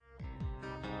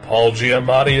Paul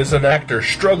Giamatti is an actor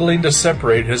struggling to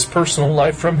separate his personal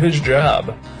life from his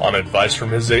job. On advice from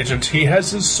his agent, he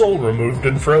has his soul removed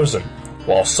and frozen.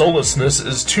 While soullessness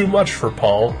is too much for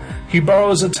Paul, he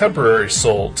borrows a temporary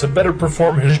soul to better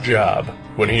perform his job.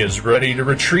 When he is ready to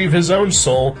retrieve his own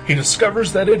soul, he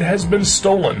discovers that it has been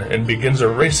stolen and begins a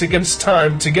race against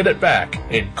time to get it back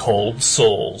in Cold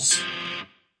Souls.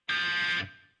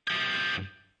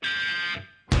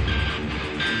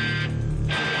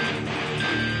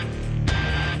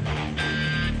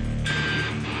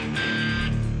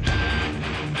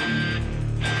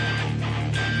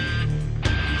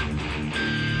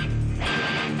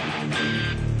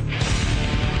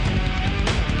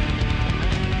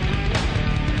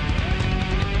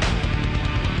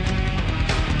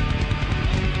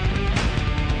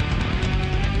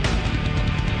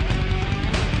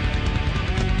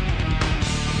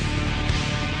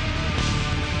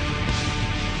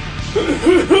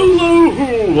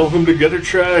 Hello! Welcome to Gutter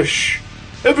Trash,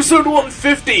 episode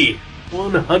 150!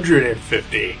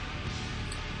 150.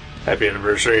 Happy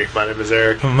anniversary. My name is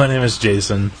Eric. My name is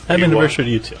Jason. Happy anniversary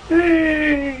to you too.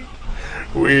 Hey!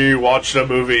 We watched a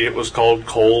movie. It was called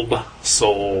Cold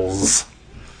Souls.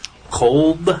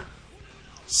 Cold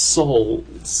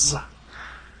Souls.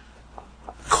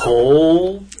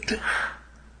 Cold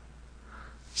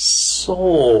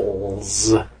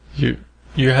Souls.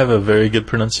 You have a very good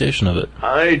pronunciation of it.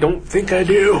 I don't think I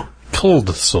do.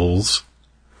 Cold Souls.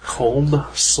 Cold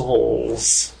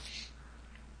Souls.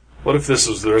 What if this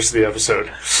was the rest of the episode?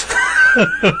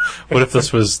 What if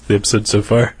this was the episode so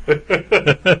far?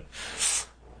 The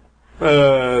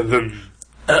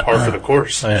par for the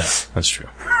course. Oh, yeah, that's true.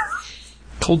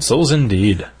 Cold Souls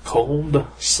indeed. Cold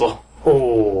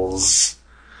Souls.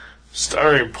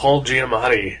 Starring Paul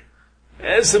Giamatti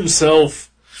as himself.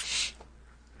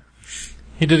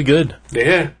 He did good.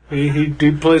 Yeah,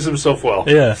 he plays himself well.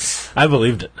 Yeah, I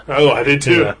believed it. Oh, I did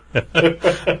too.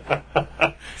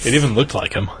 Yeah. It even looked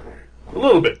like him. A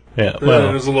little bit. Yeah, well,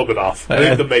 it was a little bit off. I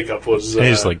think the makeup was...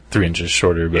 he's like 3 inches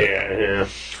shorter, but... Yeah.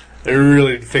 I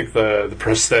really think the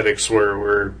prosthetics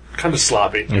were kind of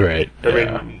sloppy. Right. I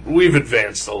mean, we've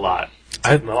advanced a lot,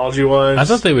 technology-wise. I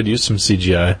thought they would use some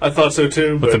CGI. I thought so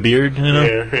too. With the beard, you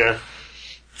know? Yeah.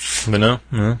 But no.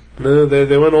 No,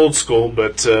 they went old school,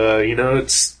 but,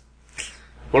 it's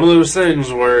one of those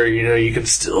things where, you can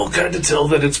still kind of tell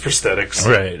that it's prosthetics.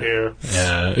 Right. Yeah.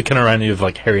 Yeah, it kind of reminded me of,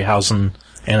 like, Harryhausen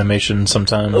animation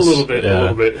sometimes. A little bit.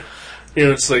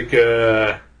 It's like,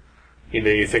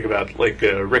 you think about, like,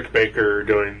 Rick Baker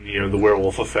doing, the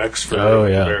werewolf effects for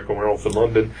American Werewolf in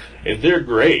London, and they're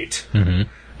great.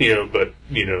 Mm-hmm. But,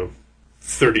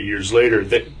 30 years later,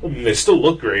 they still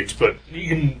look great, but you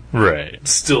can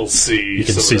still see... You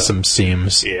can see some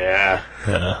seams. Yeah.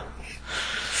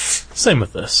 Same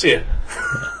with this. Yeah.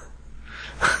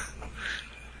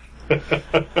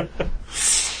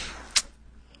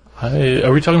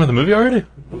 Are we talking about the movie already?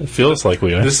 It feels like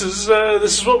we are. This is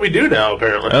what we do now,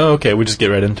 apparently. Oh, okay. We just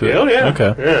get right into it. Oh, yeah.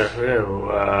 Okay.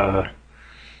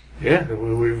 Yeah.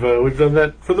 We've done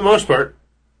that for the most part.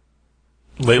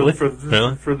 Lately?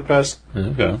 Really? For the past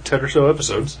 10 or so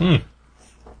episodes. I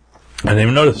didn't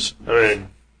even notice. I mean,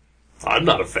 I'm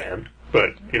not a fan,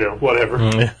 but, whatever.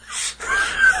 Yeah.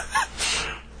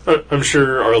 I'm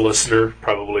sure our listener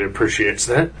probably appreciates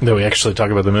that. That we actually talk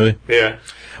about the movie? Yeah.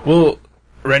 Well,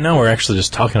 right now we're actually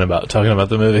just talking about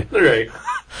the movie. Right.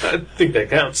 I think that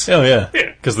counts. Oh, yeah.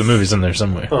 Yeah. Because the movie's in there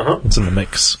somewhere. Uh-huh. It's in the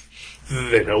mix.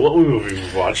 They know what movie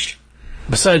we've watched.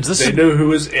 Besides, they know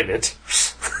who is in it.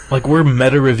 Like, we're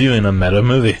meta-reviewing a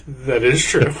meta-movie. That is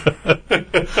true.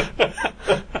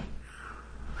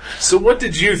 So what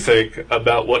did you think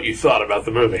about what you thought about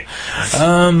the movie?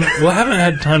 Well, I haven't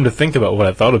had time to think about what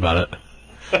I thought about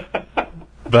it.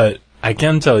 But I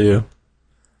can tell you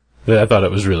that I thought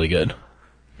it was really good.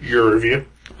 Your review?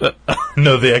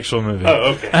 No, the actual movie.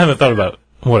 Oh, okay. I haven't thought about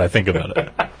what I think about it.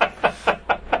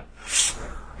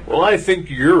 Well, I think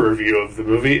your review of the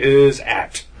movie is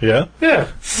apt. Yeah? Yeah.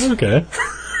 Okay.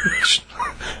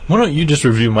 Why don't you just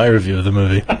review my review of the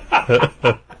movie?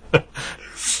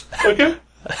 Okay.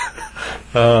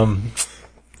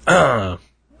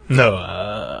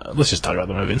 Let's just talk about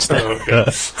the movie instead. Oh, okay.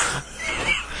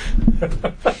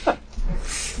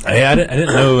 I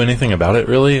didn't know anything about it,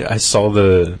 really. I saw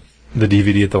the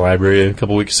DVD at the library a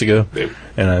couple weeks ago,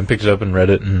 and I picked it up and read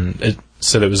it, and it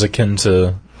said it was akin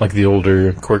to, like, the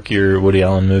older, quirkier Woody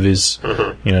Allen movies,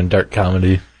 dark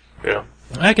comedy. Yeah.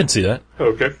 I can see that.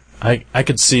 Okay. I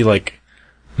could see, like,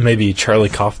 maybe Charlie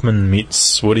Kaufman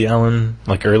meets Woody Allen,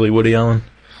 like early Woody Allen.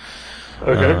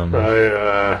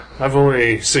 Okay. I've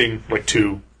only seen, like,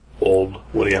 2 old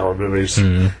Woody Allen movies,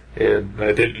 and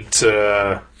I didn't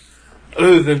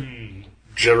other than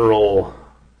general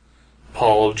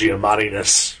Paul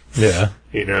Giamatti-ness, Yeah.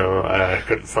 you know, I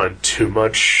couldn't find too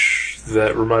much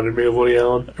that reminded me of Woody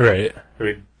Allen. Right. I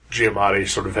mean, Giamatti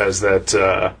sort of has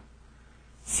that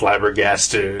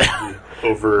flabbergasted,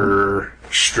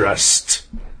 over-stressed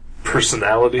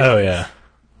personality. Oh, yeah.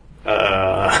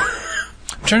 I'm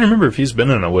trying to remember if he's been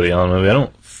in a Woody Allen movie. I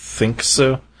don't think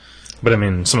so. But, I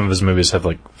mean, some of his movies have,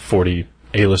 like, 40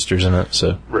 A-listers in it,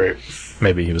 so... Right.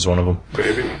 Maybe he was one of them.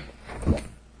 Maybe.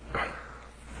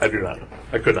 I do not know.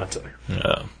 I could not tell you.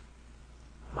 Yeah.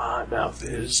 My mouth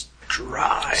is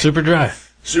dry. Super dry.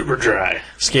 Super dry.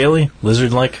 Scaly?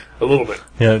 Lizard-like? A little bit.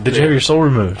 Yeah. Did you have your soul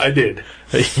removed? I did.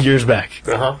 Years back.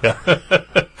 Uh-huh. Yeah.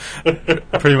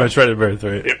 Pretty much right at birth,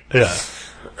 right? Yep. Yeah.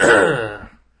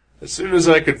 As soon as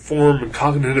I could form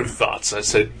cognitive thoughts, I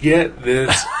said, get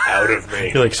this out of me.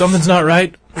 You're like, something's not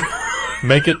right?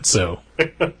 Make it so.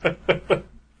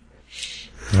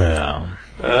 Yeah.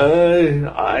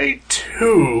 I,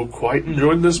 too, quite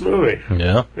enjoyed this movie.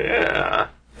 Yeah. Yeah.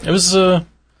 It was, a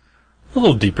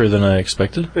little deeper than I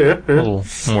expected. Yeah. A little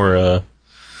more, I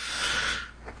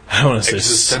don't want to say...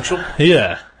 Existential?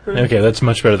 Yeah. Okay, that's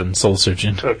much better than soul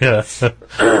searching. Okay. Yeah.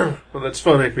 Well, that's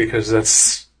funny because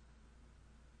that's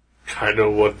kind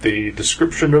of what the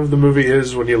description of the movie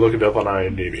is when you look it up on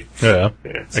IMDb. Yeah.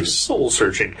 Yeah, it's a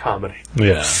soul-searching comedy.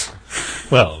 Yeah.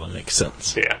 Well, that makes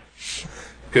sense. Yeah.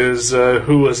 Because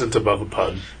who wasn't above a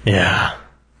pun? Yeah.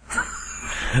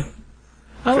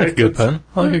 I like a good pun.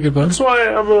 I like a good pun. That's why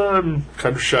I'm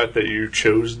kind of shocked that you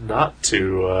chose not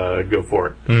to go for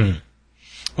it. Mm.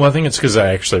 Well, I think it's because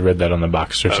I actually read that on the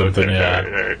box or something. Okay, Yeah.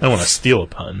 all right. I don't want to steal a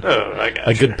pun. Oh, I got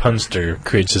A good punster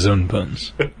creates his own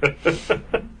puns.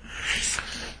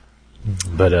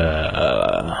 But,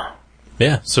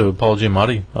 yeah, so Paul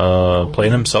Giamatti,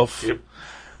 playing himself. Yep.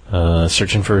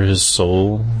 Searching for his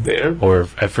soul. Yeah. Or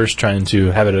at first trying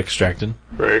to have it extracted.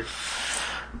 Right.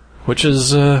 Which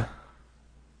is, kind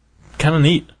of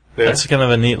neat. Yeah. That's kind of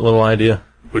a neat little idea.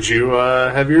 Would you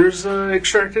have yours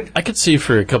extracted? I could see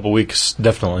for a couple weeks,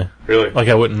 definitely. Really? Like,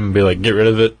 I wouldn't be like, get rid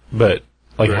of it, but,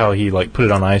 like, Right. how he, like, put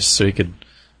it on ice so he could,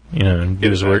 you know, do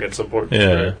his work. At some point.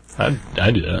 Yeah. Right.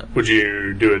 I'd do that. Would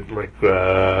you do it like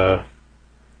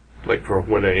for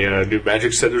when a new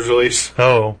Magic set is released?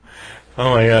 Oh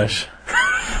my gosh.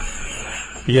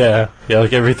 Yeah,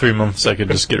 like every 3 months I could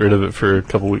just get rid of it for a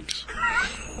couple weeks.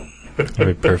 That'd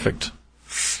be perfect.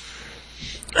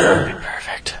 That'd be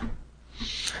perfect.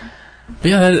 But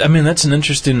yeah, I mean, that's an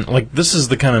interesting, like, this is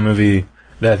the kind of movie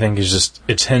that I think is just,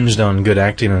 it's hinged on good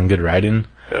acting and good writing.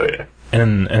 Oh yeah.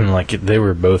 And like, they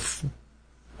were both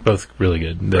really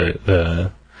good.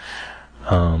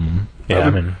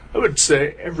 I would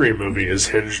say every movie is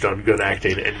hinged on good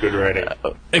acting and good writing.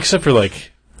 Except for,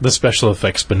 like, the special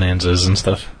effects bonanzas and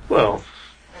stuff. Well,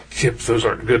 yep, those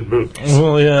aren't good movies.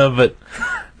 Well, yeah, but...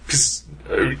 Because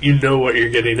you know what you're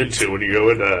getting into when you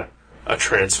go into a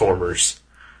Transformers.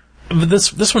 But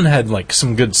this one had, like,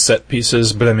 some good set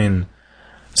pieces, but I mean,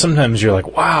 sometimes you're like,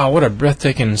 wow, what a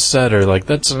breathtaking set, or like,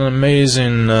 that's an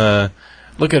amazing,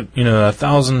 look at,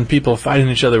 1,000 people fighting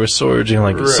each other with swords,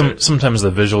 like, right. Sometimes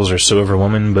the visuals are so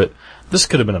overwhelming, but this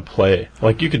could have been a play.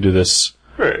 Like, you could do this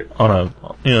right. on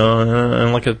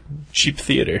in like a cheap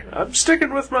theater. I'm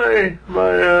sticking with my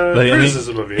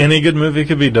criticism of you. Any good movie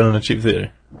could be done in a cheap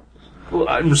theater. Well,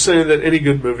 I'm saying that any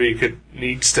good movie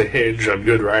needs to hinge on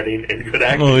good writing and good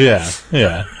acting. Oh, yeah.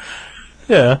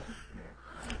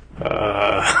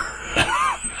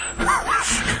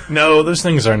 No, those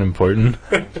things aren't important.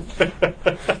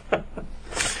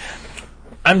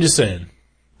 I'm just saying,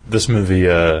 this movie,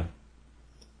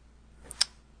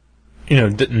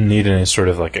 didn't need any sort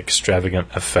of, like, extravagant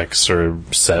effects or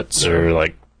sets or,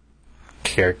 like,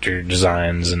 character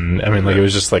designs. And, I mean, like, it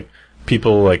was just, like,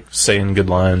 people, like, saying good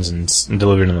lines and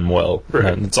delivering them well.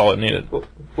 Right. That's all it needed.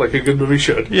 Like a good movie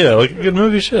should. Yeah, like a good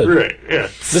movie should. Right, yeah.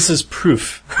 This is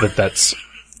proof that that's...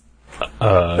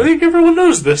 I think everyone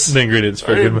knows this. The ingredients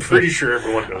for a good movie. I'm pretty sure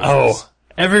everyone knows this. Oh,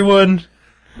 everyone?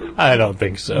 I don't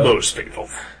think so. Most people.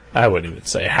 I wouldn't even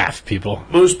say half people.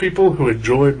 Most people who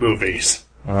enjoy movies.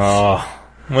 Oh,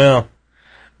 well,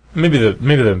 maybe the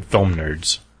film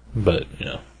nerds, but,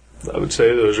 I would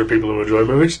say those are people who enjoy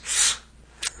movies.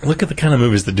 Look at the kind of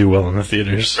movies that do well in the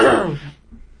theaters.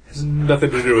 Has nothing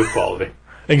to do with quality.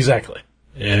 Exactly.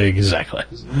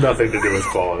 Has nothing to do with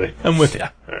quality. I'm with you.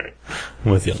 Alright.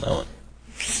 I'm with you on that one.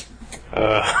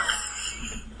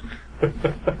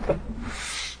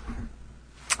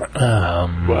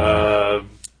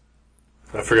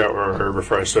 I forgot where I were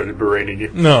before I started berating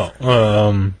you. No,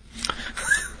 well,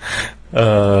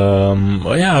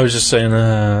 yeah, I was just saying,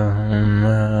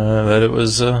 that it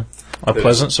was, a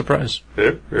pleasant surprise.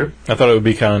 Yeah, yeah. I thought it would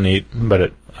be kind of neat,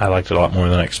 but I liked it a lot more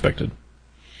than I expected.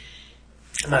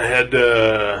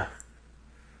 I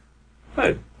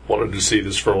wanted to see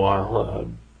this for a while,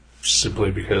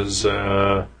 simply because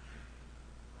I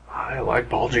like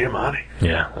Paul Giamatti.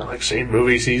 Yeah. I like seeing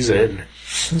movies he's in.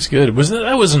 It's good.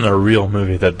 That wasn't a real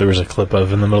movie that there was a clip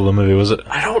of in the middle of the movie, was it?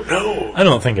 I don't know. I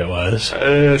don't think it was.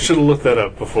 I should have looked that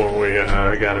up before we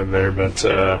got in there, but...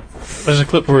 There's a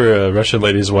clip where a Russian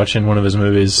lady's watching one of his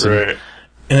movies. Right.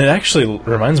 And it actually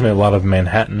reminds me a lot of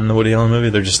Manhattan, the Woody Allen movie.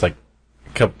 They're just like,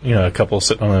 a couple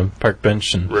sitting on a park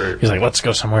bench, and he's like, let's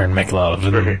go somewhere and make love.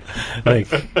 And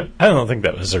like, I don't think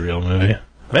that was a real movie.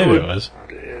 Maybe it was.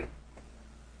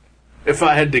 If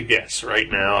I had to guess right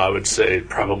now, I would say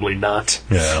probably not.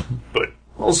 Yeah. But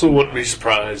also wouldn't be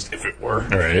surprised if it were.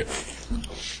 All right.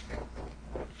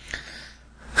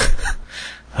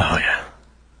 Oh, yeah.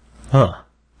 Huh.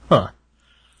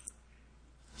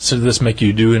 So did this make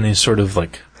you do any sort of,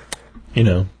 like,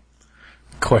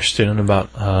 question about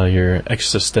your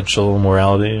existential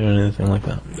morality or anything like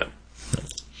that? No.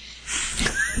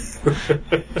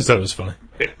 Just thought it was funny.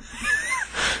 Yeah.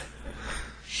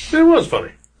 It was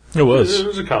funny. It was. It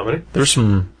was a comedy. There's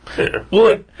some... Yeah.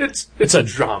 Well, it's a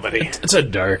dramedy. It's a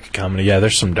dark comedy. Yeah,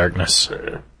 there's some darkness.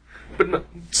 But no,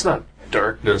 it's not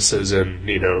darkness as in,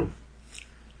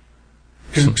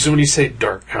 Because when you say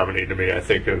dark comedy to me, I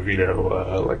think of,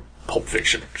 like Pulp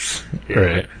Fiction.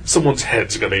 Right. Someone's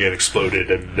head's going to get exploded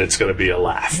and it's going to be a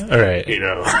laugh. All right.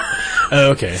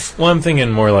 Okay. Well, I'm thinking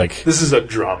more like... This is a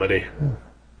dramedy.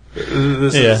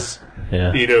 This is...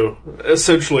 Yeah.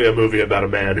 Essentially a movie about a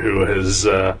man who has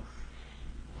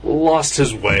lost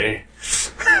his way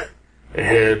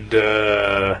and,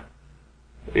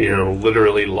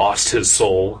 literally lost his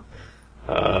soul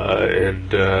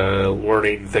and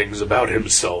learning things about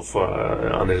himself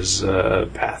on his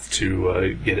path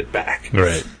to get it back.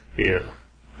 Right.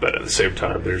 But at the same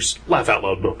time, there's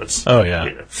laugh-out-loud moments. Oh,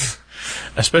 yeah.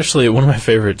 Especially, one of my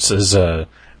favorites is...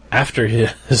 after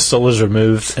his soul is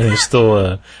removed and he's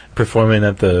still performing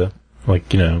at the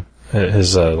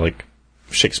his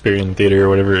Shakespearean theater or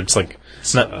whatever. It's like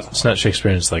it's not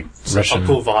Shakespearean. It's like Russian.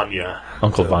 Uncle Vanya.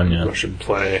 Russian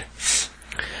play.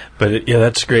 But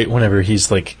that's great. Whenever he's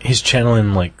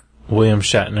channeling like William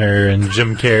Shatner and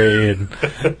Jim Carrey and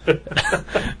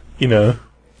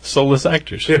soulless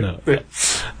actors. Yeah.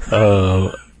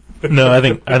 No, I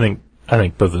think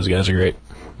both those guys are great,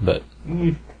 but.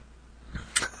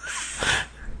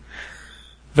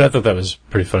 But I thought that was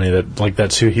pretty funny that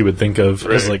that's who he would think of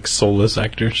as soulless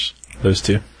actors. Those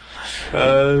two.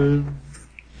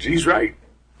 He's right.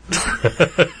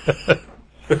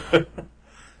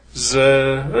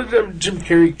 Jim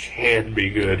Carrey can be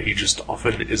good. He just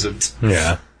often isn't.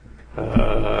 Yeah.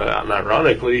 And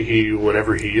ironically,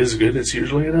 whenever he is good, it's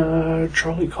usually in a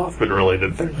Charlie Kaufman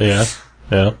related thing. Yeah.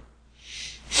 Yeah.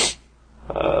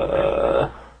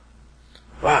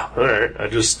 Wow, alright. I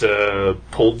just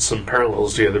pulled some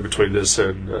parallels together between this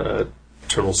and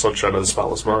Eternal Sunshine of the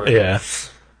Spotless Mind. Yeah.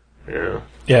 Yeah.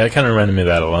 Yeah, it kind of reminded me of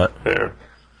that a lot. Yeah.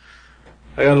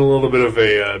 I got a little bit of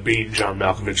a Being John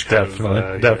Malkovich kind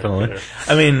of... Definitely. Yeah.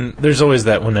 I mean, there's always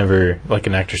that whenever,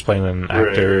 an actor's playing an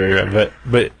actor, right.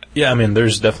 But, yeah, I mean,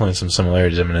 there's definitely some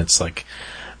similarities. I mean, it's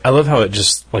I love how it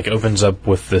just, opens up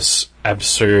with this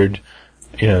absurd,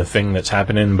 thing that's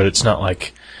happening, but it's not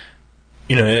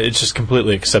it's just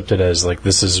completely accepted as,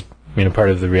 this is, part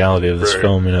of the reality of this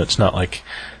film. It's not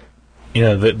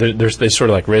they sort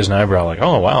of, raise an eyebrow,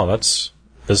 oh, wow, this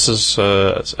is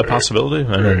a possibility.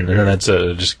 And then that's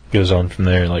it just goes on from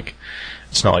there.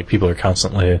 It's not like people are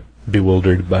constantly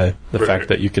bewildered by the fact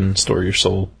that you can store your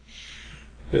soul.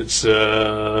 It's,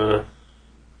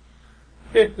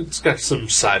 it's got some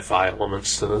sci-fi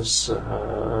elements to this,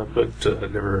 but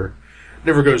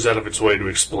never goes out of its way to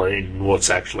explain what's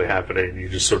actually happening. You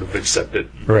just sort of accept it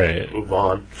and move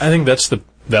on. I think that's the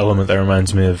element that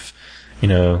reminds me of,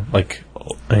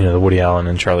 the Woody Allen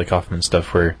and Charlie Kaufman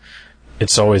stuff, where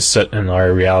it's always set in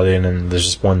our reality and then there's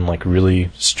just one,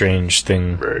 really strange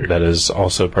thing that is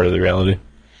also part of the reality.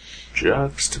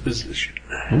 Juxtaposition.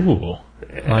 Ooh.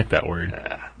 I like that word.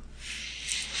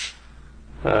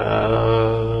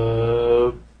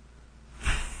 Oh,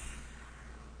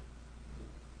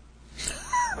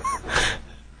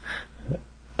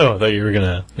 I thought you were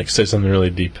gonna say something really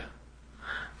deep.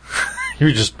 You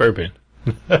were just burping.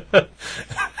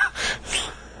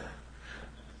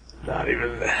 Not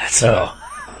even that. Oh.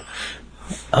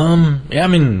 Yeah, I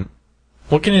mean,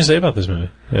 what can you say about this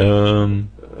movie? It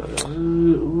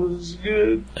was was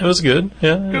good. It was good,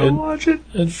 yeah. Go watch it.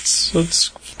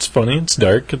 It's funny, it's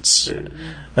dark,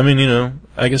 I mean, you know,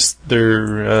 I guess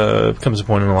there comes a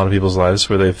point in a lot of people's lives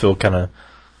where they feel kind of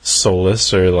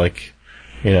soulless, or like,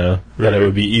 you know, that it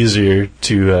would be easier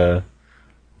to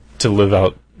live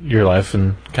out your life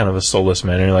in kind of a soulless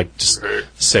manner, like just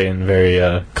saying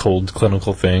very cold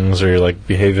clinical things, or like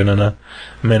behaving in a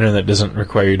manner that doesn't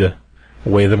require you to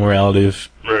weigh the morality of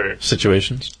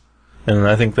situations. And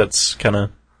I think that's kind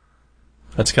of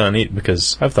neat,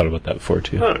 because I've thought about that before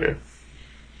too. Oh yeah.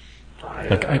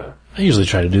 I usually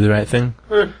try to do the right thing.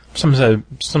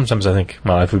 Sometimes I think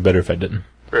my life would be better if I didn't.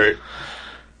 Right.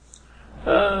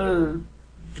 Do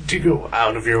you go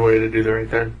out of your way to do the right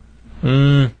thing?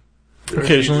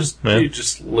 Occasionally. You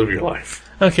just live your life.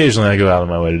 Occasionally I go out of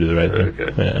my way to do the right thing.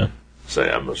 Okay. Yeah. Say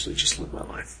I mostly just live my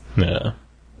life. Yeah.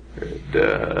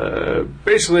 And,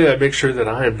 basically I make sure that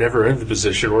I am never in the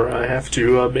position where I have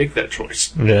to make that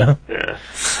choice. Yeah. Yeah.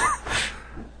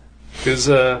 Because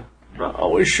I'm not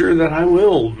always sure that I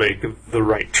will make the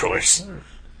right choice.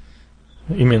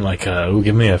 You mean like,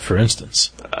 give me a for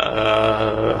instance?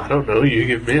 I don't know. You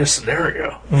give me a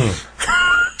scenario.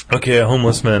 Okay, a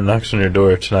homeless man knocks on your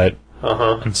door tonight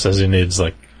and says he needs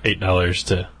like $8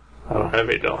 to... I don't have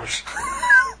 $8.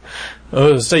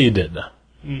 Oh, say you did.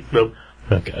 Nope.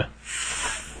 Okay.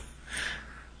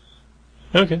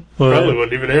 Okay. Well, Probably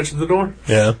wouldn't even answer the door.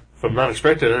 Yeah. If I'm not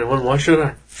expecting anyone, why should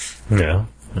I? Yeah.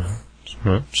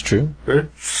 It's true. Right?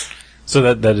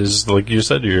 So that is, like you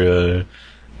said, you're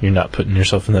not putting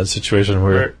yourself in that situation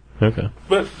where... Right. Okay.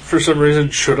 But for some reason,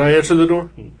 should I answer the door?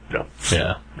 No.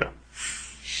 Yeah. No.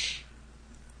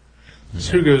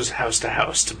 So who goes house to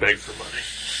house to beg for money?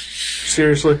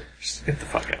 Seriously? Just get the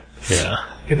fuck out. Yeah.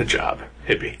 Get a job,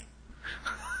 hippie.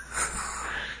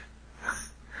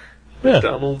 Yeah.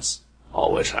 McDonald's,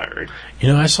 always hiring. You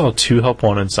know, I saw 2 help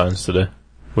wanted signs today,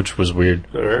 which was weird.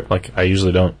 Alright. Like, I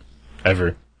usually don't.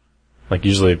 Ever. Like,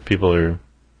 usually people are,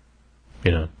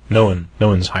 you know, no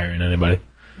one's hiring anybody.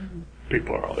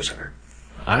 People are always hiring.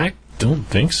 I don't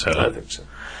think so. I think so.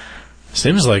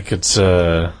 Seems like it's,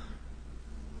 like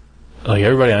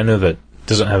everybody I know that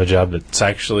doesn't have a job that's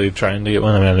actually trying to get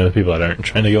one. I mean, I know people that aren't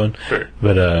trying to get one. Sure.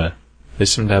 But, they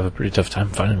seem to have a pretty tough time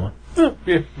finding one. Oh,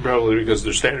 yeah, probably because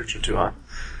their standards are too high.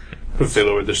 If they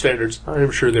lowered their standards, I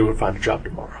am sure they would find a job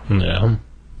tomorrow. Yeah.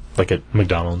 Like at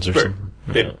McDonald's or something.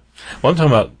 Yeah. Well, I'm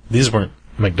talking about, these weren't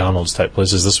McDonald's type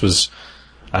places. This was,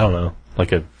 I don't know,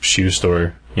 like a shoe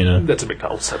store, you know? That's a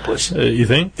McDonald's type place. You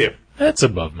think? Yeah. That's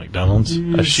above McDonald's.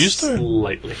 A shoe store?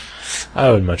 Slightly.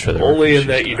 I would much rather Only work in at a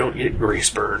that shoe you don't get grease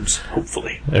burns,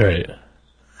 hopefully. store. Right.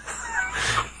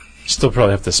 Still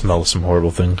probably have to smell some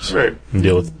horrible things. Right. And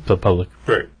deal with the public.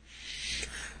 Right.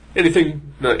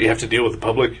 Anything that you have to deal with the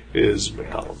public is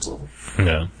McDonald's level.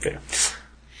 Yeah. Okay.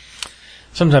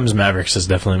 Sometimes Mavericks is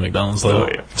definitely McDonald's level. Oh,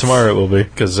 yeah. Tomorrow it will be,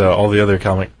 because all the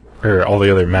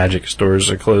other Magic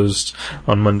stores are closed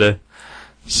on Monday.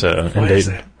 So, Why is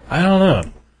that? I don't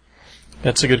know.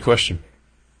 That's a good question.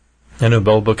 I know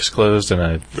Bell Book's closed,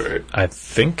 and I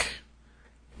think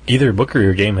either Bookery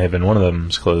or Game Haven, one of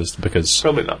them's closed because...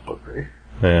 Probably not Bookery.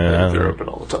 they're open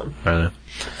all the time. I don't know.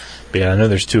 But yeah, I know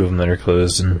there's 2 of them that are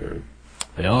closed, and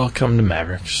they all come to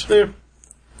Mavericks. Yeah.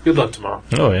 Good luck tomorrow.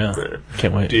 Oh yeah, Yeah.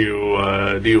 can't wait. Do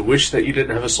you wish that you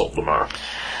didn't have a soul tomorrow?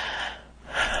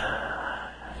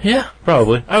 Yeah,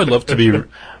 probably. I would love to be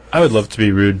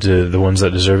rude to the ones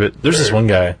that deserve it. There's this one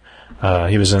guy,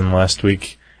 he was in last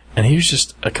week, and he was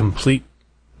just a complete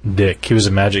dick. He was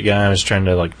a Magic guy. I was trying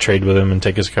to like trade with him and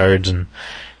take his cards, and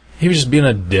he was just being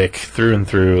a dick through and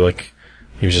through. Like,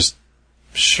 he was just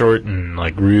short and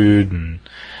like rude, and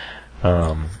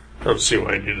I don't see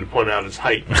why you needed to point out his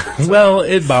height. well,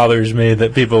 it bothers me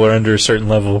that people are under a certain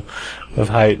level of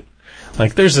height.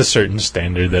 Like, there's a certain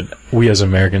standard that we as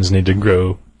Americans need to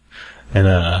grow, and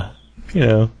we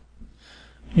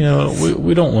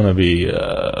don't want to be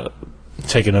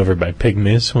taken over by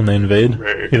pygmies when they invade.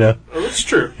 Right. You know. Oh, that's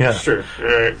true. Yeah. That's true. All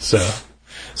right.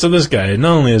 So this guy,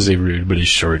 not only is he rude, but he's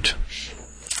short.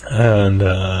 And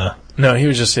no, he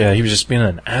was just being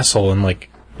an asshole, and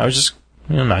like I was just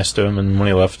nice to him, and when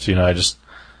he left, I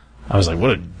was like,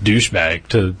 what a douchebag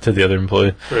to the other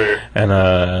employee. Right.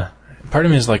 And part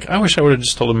of me is like, I wish I would have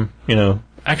just told him,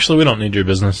 actually we don't need your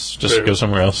business. Just go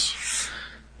somewhere else.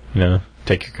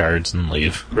 Take your cards and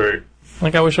leave. Right.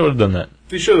 Like, I wish I would have done that.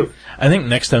 You should have. I think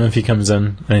next time if he comes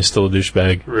in and he's still a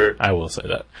douchebag, Right. I will say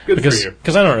that. Good because, for you.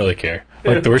 Because I don't really care.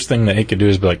 Yeah. Like, the worst thing that he could do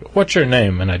is be like, what's your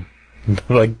name? And I'd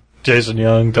be like, Jason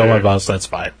Young, tell my Right. boss that's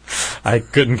fine. I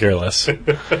couldn't care less.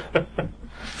 Well,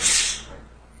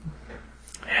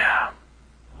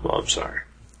 I'm sorry.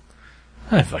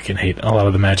 I fucking hate a lot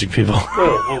of the Magic people.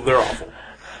 Oh, well, they're awful.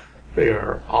 They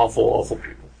are awful, awful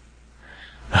people.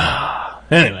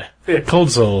 Anyway,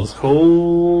 Cold Souls.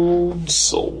 Cold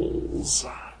Souls.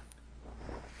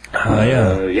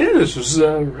 Yeah. Yeah, this was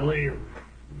a really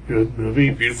good movie,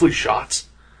 beautifully shot.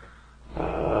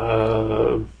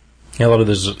 Yeah, a lot of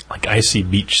those like icy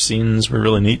beach scenes were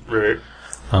really neat. Right.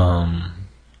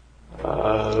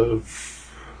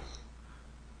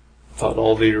 Thought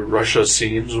all the Russia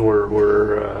scenes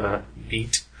were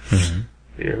neat. Mm-hmm.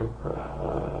 You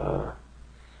know,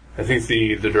 I think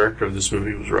the director of this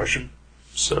movie was Russian.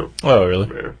 So. Oh, really?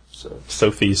 Yeah. So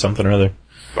Sophie something or other.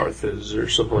 Barthes or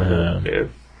something like that. Yeah.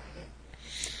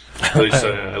 At least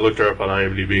I looked her up on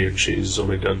IMDb, and she's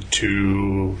only done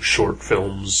 2 short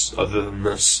films other than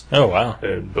this. Oh, wow.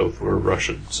 And both were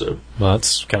Russian, so. Well,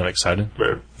 that's kind of exciting.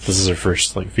 Yeah. This is her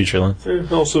first, like, feature length.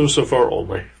 Also, so far,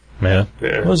 only. Yeah.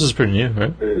 Yeah. Well, this is pretty new,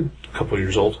 right? A couple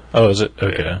years old. Oh, is it?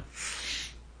 Okay.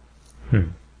 Yeah.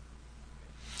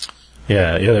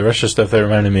 Yeah, the Russia stuff, that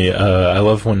reminded me, I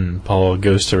love when Paul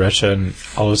goes to Russia and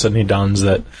all of a sudden he dons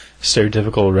that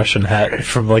stereotypical Russian hat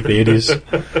from like the 80s.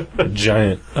 A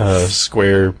giant,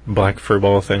 square black fur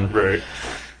ball thing. Right.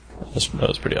 That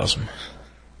was pretty awesome.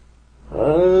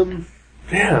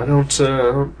 Yeah, I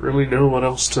don't really know what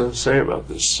else to say about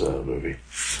this movie.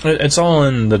 It's all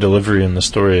in the delivery and the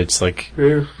story. It's like,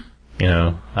 Yeah. you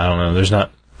know, I don't know, there's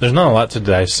not a lot to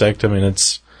dissect. I mean,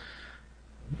 it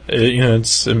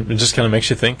just kind of makes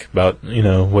you think about, you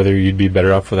know, whether you'd be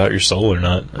better off without your soul or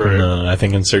not. Right. And, I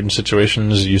think in certain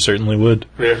situations you certainly would.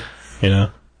 Yeah. You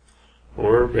know?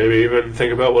 Or maybe even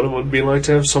think about what it would be like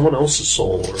to have someone else's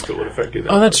soul, or if it would affect you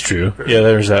that Oh, that's much. true. Yeah,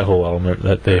 there's that whole element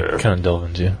that they Yeah. kind of delve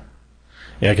into.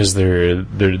 Yeah, because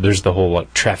there's the whole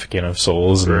like trafficking of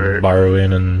souls and Right.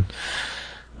 borrowing and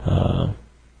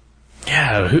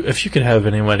yeah. If you could have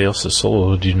anybody else's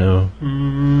soul, do you know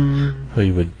who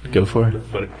you would go for?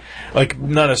 But Like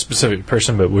not a specific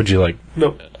person, but would you like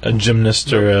nope. a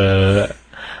gymnast or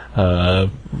a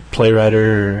playwright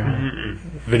or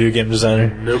video game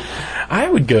designer? Nope. I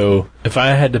would go, if I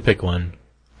had to pick one,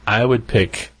 I would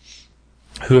pick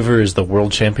whoever is the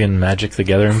world champion Magic the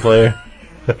Gathering player.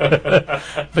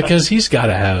 Because he's got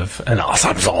to have an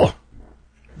awesome soul.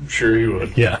 I'm sure you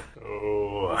would. Yeah.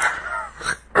 Oh.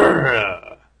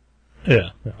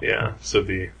 Yeah. Yeah, so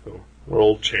the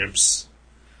world champs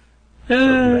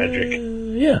Magic.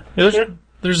 Yeah.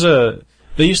 There's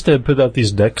they used to put out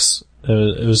these decks.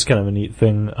 It was kind of a neat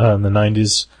thing in the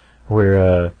 90s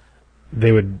where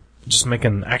they would just make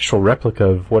an actual replica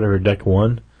of whatever deck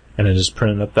won and then just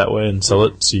print it up that way and sell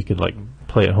it so you could like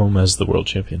play at home as the world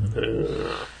champion.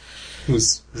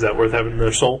 Is that worth having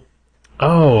their soul?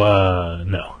 Oh,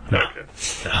 no. Okay.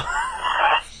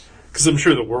 Because I'm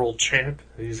sure the world champ,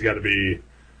 he's got to be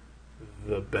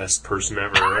the best person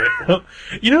ever, right?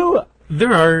 You know,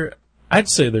 I'd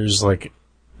say there's like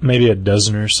maybe a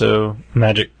dozen or so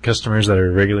Magic customers that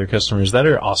are regular customers that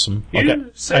are awesome.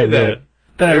 You say that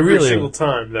I every really, single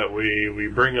time that we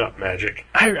bring up Magic.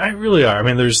 I really are. I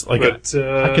mean, there's like But,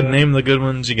 I can name the good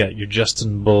ones. You got your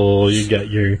Justin Bull. You got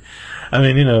your, I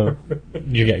mean, you know,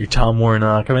 you got your Tom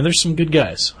Warnock. I mean, there's some good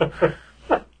guys.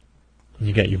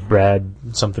 You got your Brad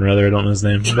something or other. I don't know his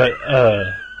name,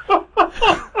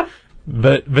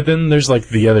 but then there's like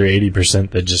the other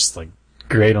 80% that just like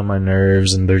grate on my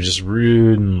nerves, and they're just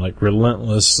rude and like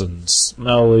relentless and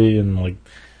smelly and like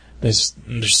they're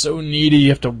so needy. You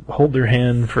have to hold their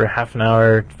hand for a half an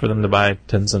hour for them to buy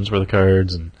 10 cents worth of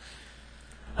cards, and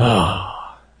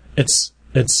it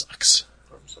sucks.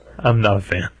 I'm sorry. I'm not a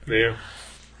fan. Yeah.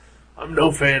 I'm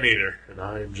no fan either, and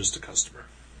I am just a customer.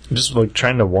 Just like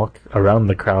trying to walk around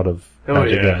the crowd of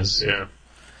Magic guys. Yeah.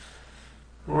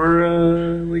 Or,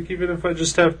 like, even if I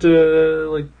just have to,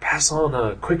 like, pass on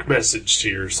a quick message to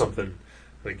you or something.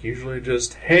 Like, usually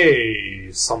just,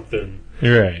 hey, something.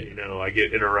 You're right. You know, I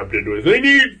get interrupted with, I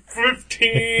need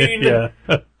 15! Yeah.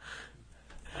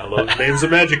 I love the names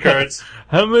of Magic cards.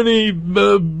 How many,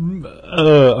 I'm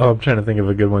trying to think of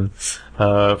a good one,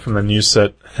 from the new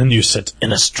set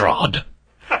Innistrad.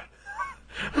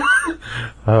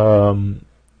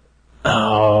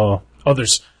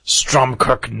 There's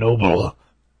Stromkirk Noble.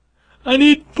 I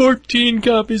need 14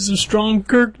 copies of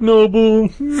Stromkirk Noble.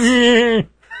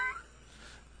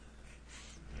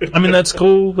 I mean, that's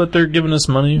cool that they're giving us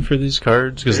money for these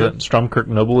cards, because that Stromkirk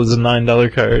Noble is a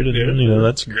 $9 card, and, you know,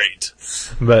 that's great.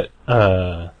 But,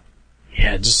 yeah,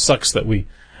 it just sucks that we,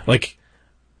 like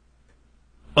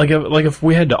if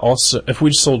we had to also, if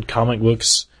we sold comic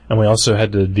books, and we also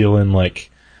had to deal in, like,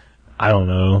 I don't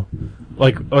know,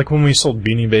 like when we sold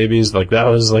Beanie Babies, like, that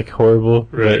was, like, horrible.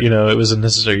 Right. But, you know, it was a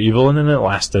necessary evil, and then it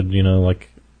lasted, you know, like,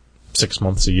 6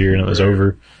 months a year and it was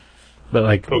over. But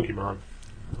like Pokemon.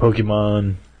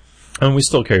 I mean, we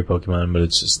still carry Pokemon, but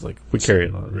it's just like we carry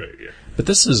it on. Right, yeah. But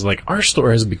this is like our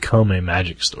store has become a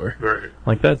Magic store. Right.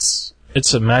 Like it's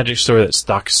a Magic store that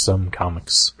stocks some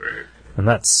comics. Right. And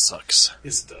that sucks.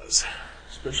 Yes, it does.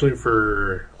 Especially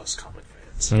for us comic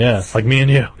fans. Yeah, like me and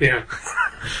you. Yeah.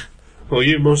 Well,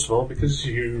 you most of all because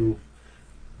you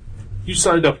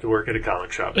signed up to work at a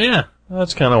comic shop. Yeah,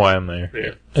 that's kind of why I'm there.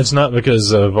 Yeah. It's not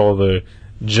because of all the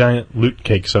giant loot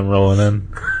cakes I'm rolling in.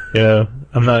 You know,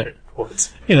 I'm not.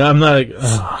 What? You know, I'm not.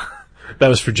 That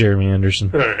was for Jeremy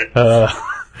Anderson. All right.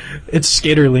 It's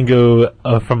skater lingo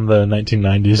from the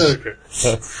 1990s.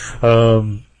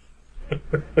 Okay.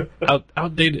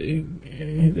 Outdated.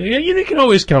 You can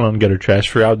always count on gutter trash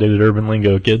for outdated urban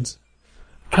lingo, kids.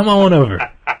 Come on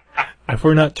over. If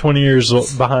we're not 20 years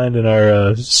behind in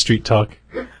our street talk,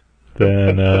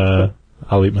 then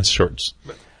I'll eat my shorts.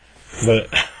 But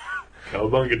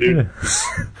Cowabunga, dude.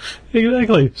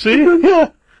 Exactly. See? Yeah.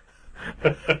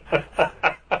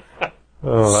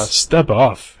 Oh, step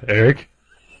off, Eric.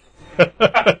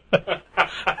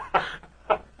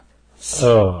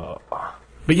 Oh.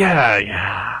 But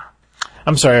yeah.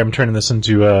 I'm sorry, I'm turning this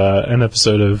into an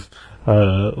episode of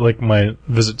like my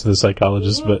visit to the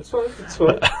psychologist, but It's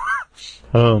fine.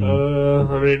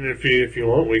 I mean, if you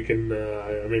want, we can.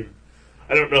 I mean,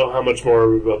 I don't know how much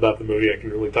more about the movie I can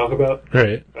really talk about.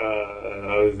 right.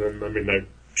 Other than, I mean, I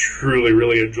truly,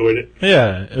 really enjoyed it.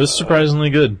 Yeah, it was surprisingly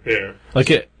good. Yeah. Like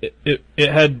it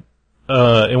had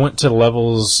it went to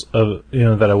levels of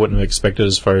that I wouldn't have expected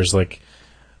as far as like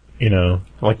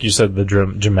like you said, the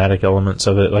dramatic elements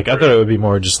of it. Like I thought it would be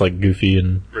more just like goofy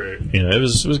and Right. it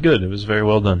was good. It was very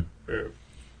well done. Yeah.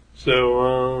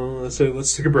 So let's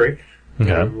take a break. Okay.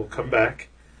 And we'll come back,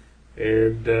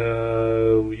 and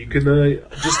you can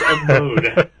just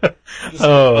unload.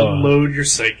 Unload your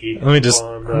psyche. Let me just.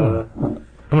 On,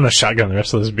 I'm gonna shotgun the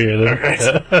rest of this beer then.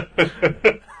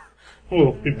 Alright.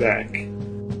 We'll be back.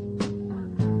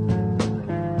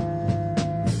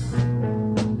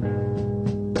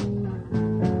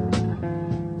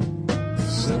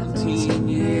 17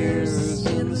 years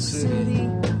in the city,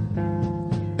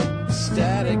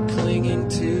 static clinging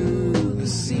to the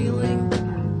ceiling.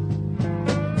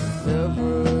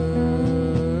 Never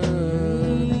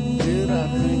did I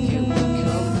think it would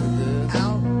come to this.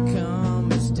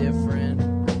 Outcome is different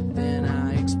than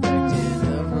I expected.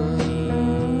 Never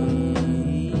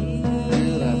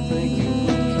did I think it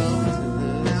would come to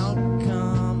this.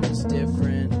 Outcome is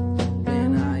different than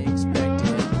I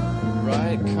expected.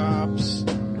 Riot cops,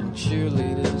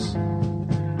 cheerleaders,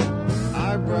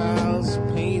 eyebrows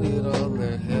painted on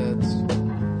their heads,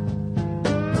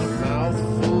 a mouth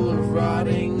full of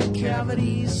rotting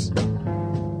cavities,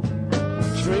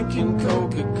 drinking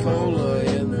Coca-Cola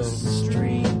in the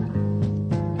street.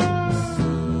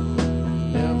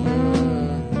 Never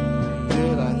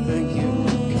did I think it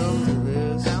would come to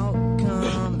this.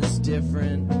 Outcome is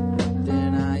different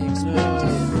than I expected.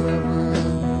 Never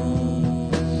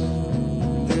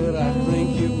did I think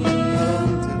it would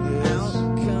come to this.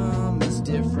 Outcome is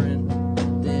different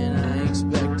than I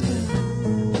expected.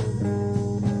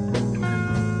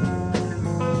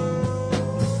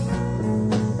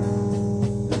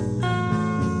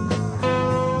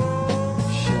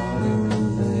 Shot in the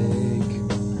leg,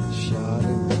 shot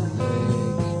in the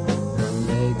leg. My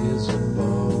leg is a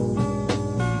bone,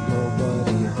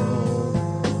 nobody home.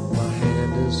 My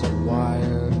hand is a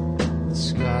wire, the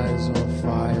sky is on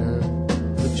fire.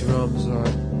 The drums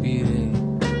are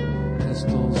beating,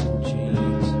 pistols and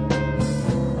jeans.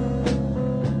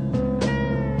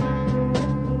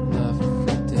 Left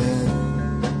for dead.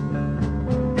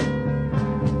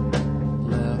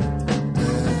 Left for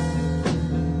dead.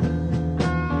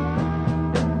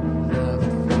 Left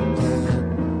for dead.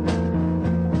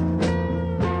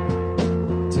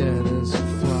 Dead as a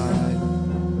fly.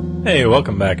 Hey,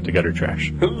 welcome back to Gutter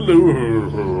Trash.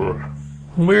 Hello.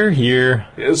 We're here.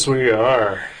 Yes, we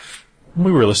are.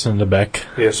 We were listening to Beck.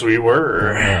 Yes, we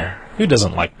were. Who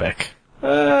doesn't like Beck?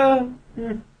 You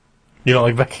don't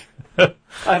like Beck? I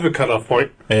have a cutoff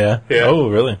point. Yeah. Yeah. Oh,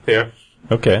 really? Yeah.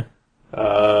 Okay.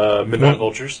 Midnight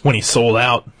Vultures. When he sold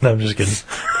out. No, I'm just kidding.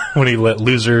 When he let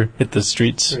Loser hit the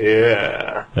streets.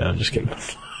 Yeah. No, I'm just kidding.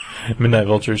 Midnight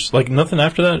Vultures. Like, nothing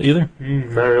after that either?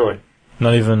 Not really.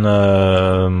 Not even,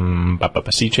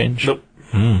 Sea Change? Nope.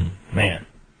 Man.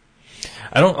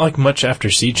 I don't like much after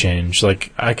Sea Change.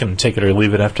 Like, I can take it or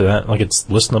leave it after that. Like, it's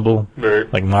listenable. Right.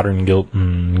 Like Modern Guilt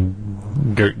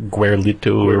and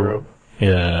Guerlito. Guero.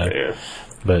 Yeah. Yeah.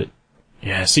 But,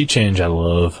 yeah, Sea Change I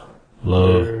love.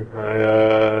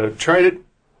 I tried it,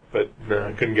 but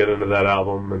I couldn't get into that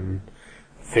album, and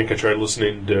think I tried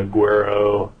listening to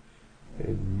Guero,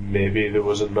 and maybe there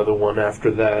was another one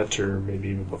after that, or maybe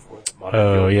even before that.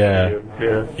 Oh, yeah.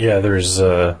 Yeah. Yeah, there's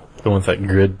the one with that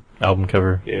Grid album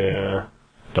cover. Yeah.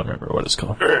 Don't remember what it's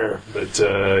called. But,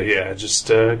 I just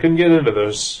couldn't get into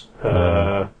those.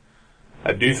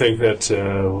 I do think that,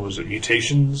 what was it,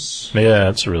 Mutations? Yeah,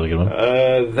 that's a really good one.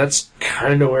 That's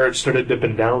kind of where it started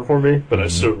dipping down for me, but I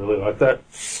still really like that.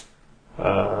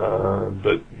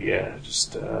 But, yeah,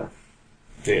 just,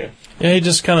 yeah. Yeah, he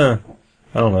just kind of,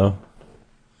 I don't know.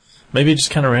 Maybe he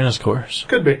just kind of ran his course.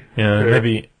 Could be. Yeah,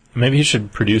 maybe he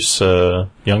should produce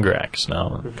younger acts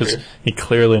now, because he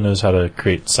clearly knows how to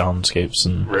create soundscapes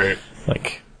and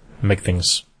like make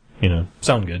things,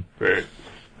 sound good. Right.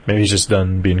 Maybe he's just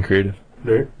done being creative.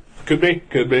 Right. Could be.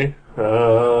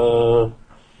 Or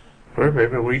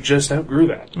maybe we just outgrew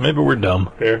that. Maybe we're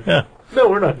dumb. Yeah. No,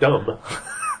 we're not dumb.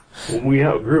 We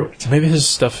outgrew it. Maybe his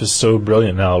stuff is so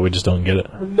brilliant now we just don't get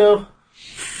it. No.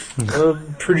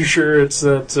 I'm pretty sure it's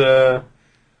that,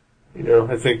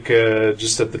 I think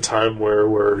just at the time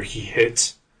where he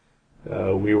hit,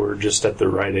 we were just at the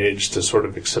right age to sort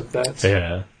of accept that.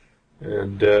 Yeah.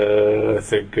 And I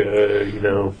think,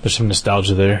 there's some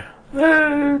nostalgia there.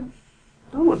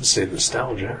 I wouldn't say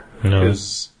nostalgia. No.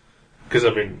 Because,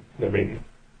 I mean,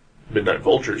 Midnight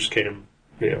Vultures came,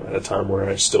 at a time where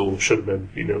I still should have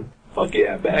been, fuck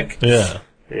yeah, back. Yeah.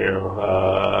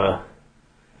 I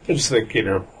just think,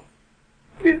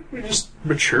 we just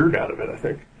matured out of it, I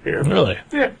think. Really?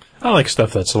 Yeah. I like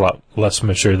stuff that's a lot less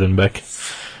mature than Beck.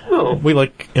 Well, We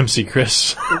like MC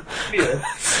Chris. yeah.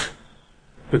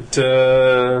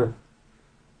 But,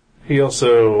 he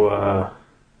also,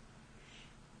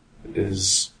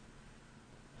 is,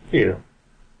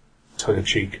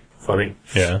 tongue-in-cheek, funny.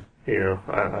 Yeah.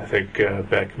 I think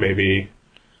Beck maybe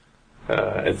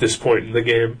at this point in the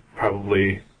game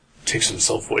probably takes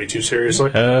himself way too seriously.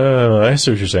 Oh, I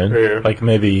see what you're saying. Yeah. Like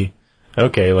maybe,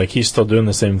 like he's still doing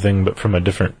the same thing but from a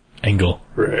different angle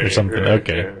or something. Right,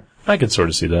 okay. yeah. I could sort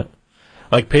of see that.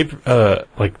 Like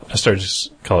I started to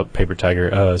call it Paper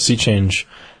Tiger. Sea Change,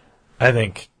 I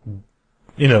think,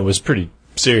 was pretty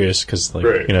serious because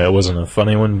it wasn't a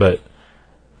funny one, but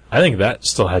I think that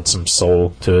still had some soul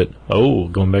to it. Oh,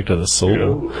 going back to the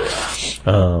soul.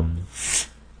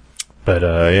 But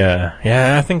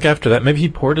I think after that, maybe he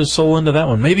poured his soul into that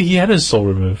one. Maybe he had his soul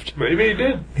removed. Maybe he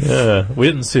did. Yeah, we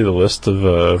didn't see the list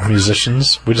of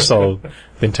musicians. We just saw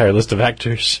the entire list of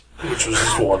actors. Which was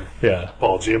just one. Yeah,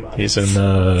 Paul Giamatti. he's in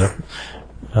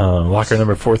locker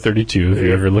number 432. If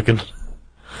you're ever looking,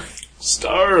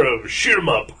 Star of Shoot 'Em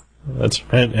Up. that's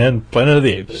and Planet of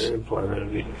the Apes. And Planet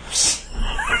of the Apes.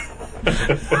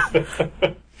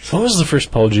 What was the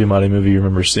first Paul Giamatti movie you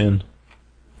remember seeing?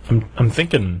 I'm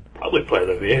thinking Probably Planet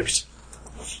of the Apes.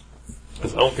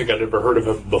 Because I don't think I'd ever heard of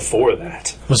him before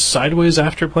that. was Sideways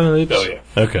after Planet of the Apes? Oh, yeah.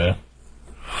 Okay.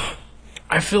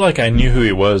 I feel like I knew who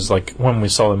he was, like, when we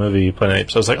saw the movie Planet of the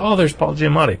Apes. I was like, oh, there's Paul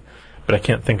Giamatti. But I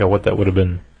can't think of what that would have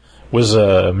been. Was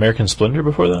American Splendor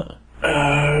before that?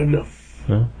 No.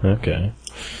 No? Okay.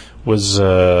 Was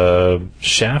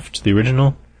Shaft, the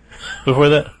original, before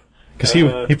that? Because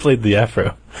he played the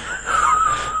Afro.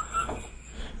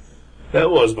 That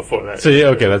was before that. So, yeah,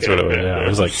 okay, that's what it was. Yeah. I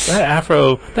was like, that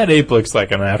Afro, that ape looks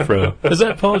like an Afro. Is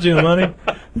that Paul Giamatti?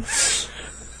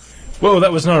 Whoa,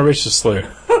 that was not a racist slur.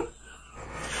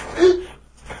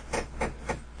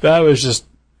 That was just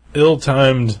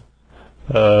ill-timed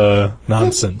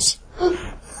nonsense.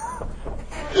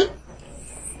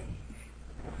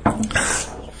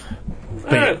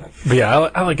 But yeah,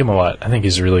 I like him a lot. I think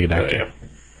he's a really good actor. Yeah.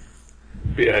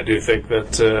 But yeah, I do think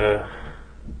that I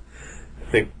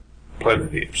think Planet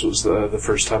of the Apes was the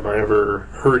first time I ever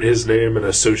heard his name and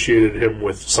associated him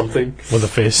with something. With a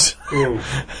face.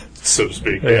 So to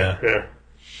speak. Yeah.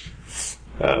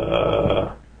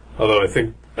 Although I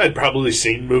think I'd probably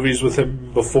seen movies with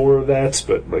him before that,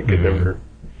 but it never,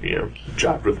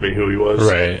 jived with me who he was.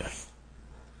 Right.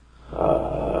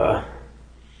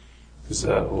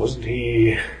 Wasn't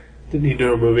he? Didn't he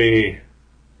do a movie,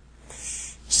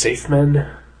 Safe Men?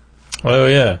 Oh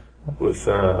yeah. With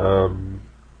Mark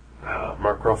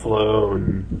Ruffalo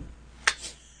and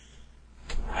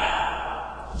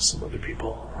some other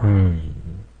people.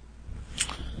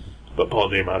 But Paul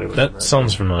Giamatti was in That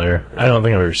sounds familiar. I don't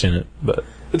think I've ever seen it, but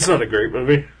It's not a great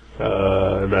movie,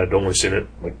 and I'd only seen it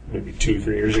maybe 2-3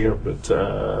 years ago. But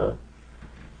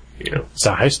it's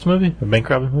a heist movie, a bank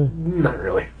robbing movie. not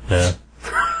really. Yeah.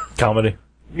 Comedy.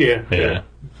 Yeah. Yeah.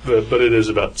 But it is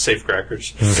about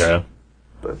safecrackers. Okay.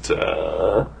 But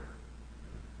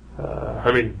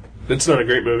it's not a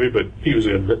great movie, but he was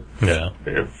good in it. Yeah.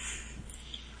 Yeah.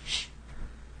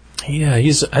 Yeah,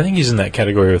 I think he's in that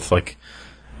category with, like,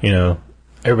 you know,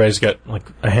 everybody's got, like,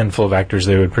 a handful of actors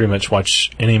they would pretty much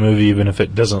watch any movie, even if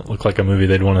it doesn't look like a movie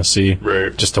they'd want to see,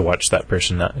 Right. just to watch that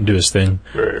person do his thing.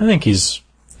 Right. I think he's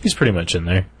pretty much in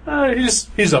there.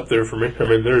 He's up there for me. I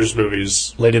mean, there's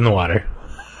movies. Lady in the Water.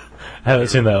 I haven't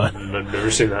seen that one. I've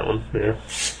never seen that one. Yeah.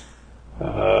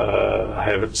 I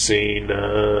haven't seen.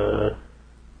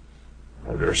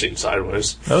 I've never seen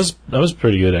Sideways. That was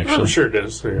pretty good, actually. I'm sure it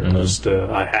is. Yeah, Mm-hmm. just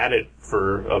I had it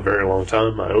for a very long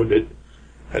time. I owned it.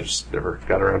 I just never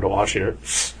got around to watching it.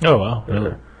 Oh, wow.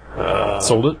 Really?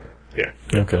 Sold it? Yeah.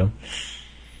 Okay.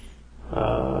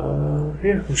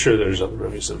 Yeah, I'm sure there's other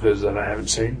movies of his that I haven't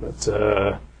seen, but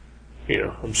you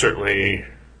know,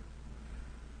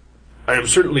 I am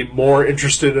certainly more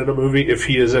interested in a movie if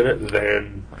he is in it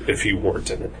than if he weren't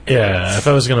in it. Yeah, if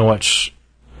I was going to watch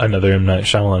another M. Night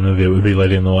Shyamalan movie, it would be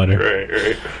Lady in the Water.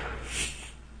 Right.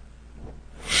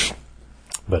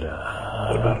 But,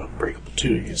 What about Unbreakable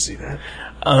 2? You see that?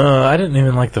 I didn't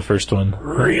even like the first one.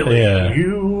 Really? Yeah.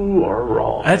 You are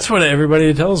wrong. That's what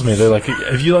everybody tells me. They're like,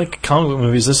 if you like comic book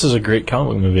movies, this is a great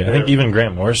comic book movie. I think even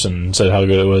Grant Morrison said how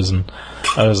good it was, and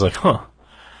I was like, huh.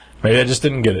 Maybe I just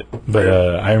didn't get it. But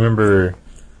I remember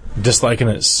disliking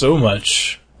it so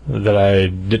much that I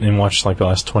didn't even watch like the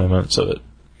last 20 minutes of it.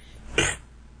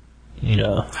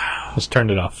 Yeah. Just turned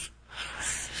it off.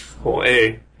 Well,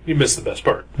 A, you missed the best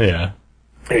part. Yeah.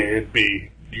 And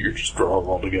B, you're just wrong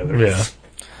altogether. Yeah.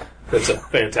 That's a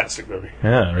fantastic movie.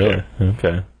 Yeah, really?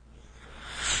 Okay.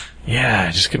 Yeah,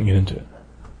 I just couldn't get into it.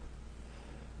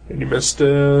 And you missed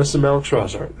some Alex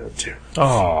Ross art then, too.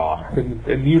 Aw.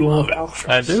 And you love Alex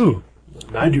Ross. I do.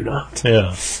 And I do not.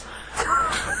 Yeah.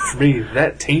 For me,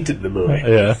 that tainted the movie.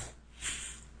 Yeah.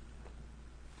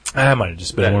 I might have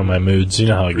just been one of my moods. You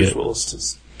know how I Bruce get. Willis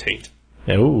is taint.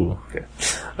 Yeah, ooh.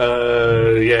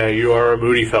 Yeah, you are a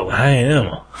moody fella. I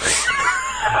am.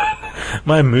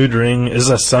 My mood ring is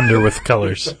asunder with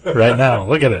colors right now.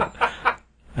 Look at it.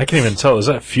 I can't even tell. Is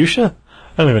that fuchsia?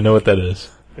 I don't even know what that is.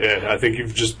 Yeah, I think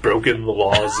you've just broken the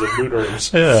laws of mood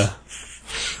rings. Yeah.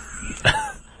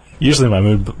 Usually my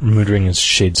mood ring is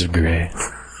shades of gray.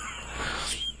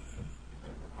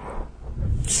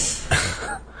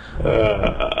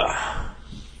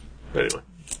 Anyway.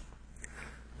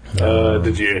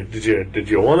 Did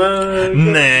you wanna?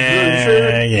 Nah,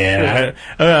 yeah.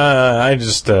 I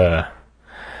just,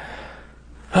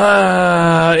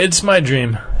 it's my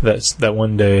dream that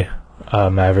one day,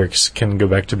 Mavericks can go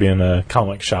back to being a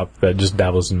comic shop that just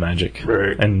dabbles in magic.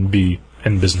 Right. And be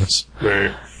in business.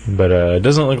 Right. But, it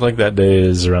doesn't look like that day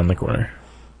is around the corner.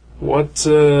 What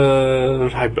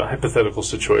hypothetical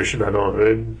situation? I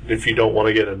don't. If you don't want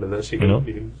to get into this, you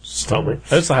can just tell me.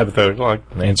 That's a hypothetical. I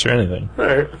can answer anything. All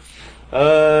right.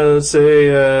 Let's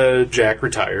say Jack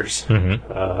retires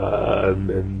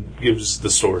and gives the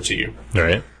store to you. All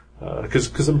right.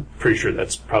 Because I'm pretty sure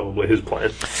that's probably his plan.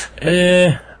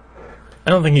 I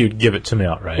don't think he would give it to me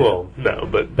outright. Well, no,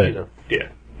 but you know, yeah.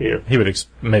 He would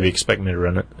maybe expect me to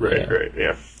run it. Right,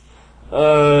 yeah.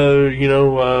 What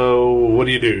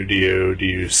do? Do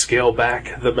you scale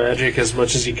back the magic as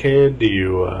much as you can? Do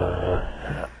you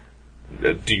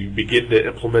begin to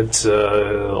implement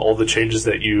all the changes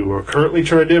that you are currently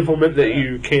trying to implement that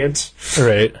you can't?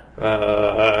 Right.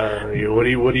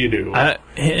 What do you do?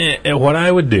 What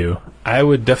I would do, I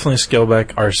would definitely scale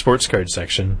back our sports card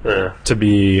section to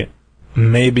be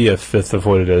maybe a fifth of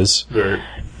what it is. Right.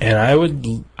 And I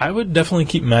would definitely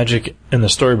keep magic in the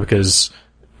store because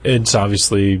it's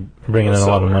obviously bringing in a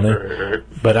lot of money. Right.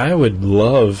 But I would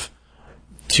love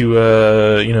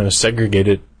to, segregate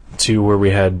it to where we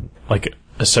had like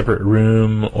a separate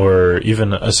room or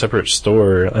even a separate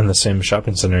store in the same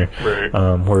shopping center. Right.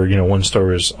 Where, one store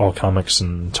was all comics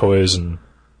and toys and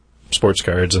sports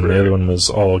cards and the other one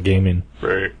was all gaming.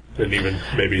 Right. And even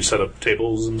maybe set up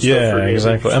tables and stuff. Yeah,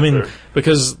 exactly. I mean,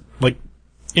 because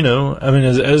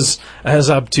as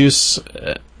obtuse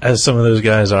as some of those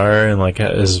guys are, and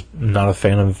as not a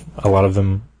fan of a lot of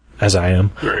them as I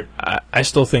am, right. I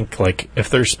still think if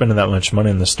they're spending that much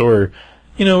money in the store,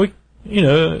 it'd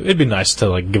be nice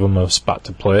to give them a spot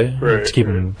to play, right, to keep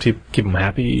them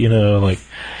happy.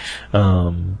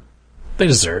 They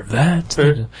deserve that,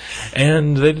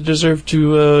 and they deserve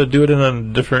to do it in a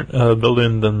different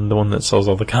building than the one that sells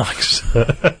all the comics.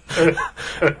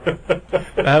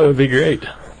 That would be great.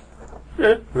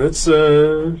 Yeah, that's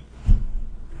a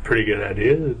pretty good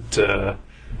idea.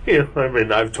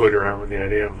 I've toyed around with the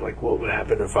idea of what would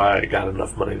happen if I got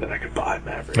enough money that I could buy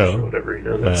Mavericks or whatever.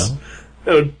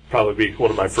 That would probably be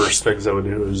one of my first things I would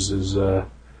do is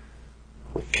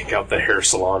kick out the hair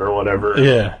salon or whatever.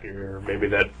 Yeah. Or maybe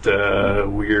that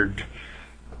weird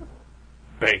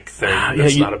bank thing.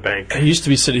 That's not a bank. It used to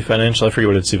be City Financial. I forget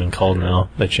what it's even called now.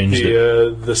 They changed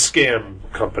it. The scam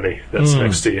company that's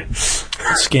next to you.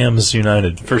 Scams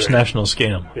United. First National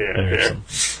Scam.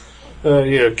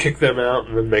 Yeah. Kick them out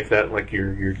and then make that like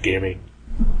your gaming.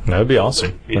 That would be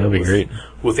awesome. That would be great.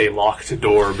 With a locked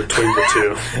door between the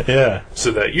two. Yeah.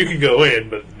 So that you can go in,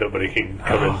 but nobody can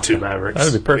come into Mavericks.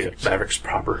 That would be perfect. Mavericks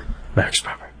proper. Mavericks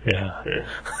proper. Yeah.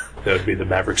 That would be the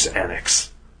Mavericks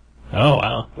Annex. Oh,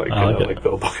 wow. Like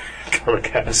Bill Comic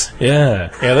has. Yeah.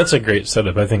 Yeah, that's a great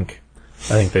setup. I think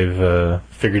they've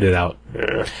figured it out.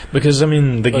 Yeah. Because, I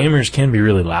mean, the gamers can be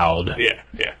really loud. Yeah.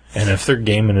 And if they're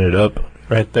gaming it up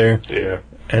right there,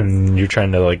 and you're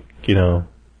trying to, like,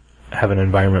 have an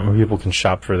environment where people can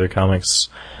shop for their comics,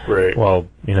 right? While,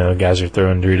 guys are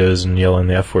throwing Doritos and yelling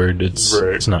the F word,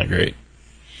 it's not great.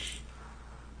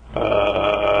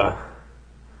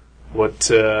 What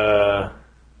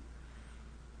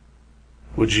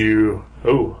would you...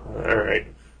 Oh, alright.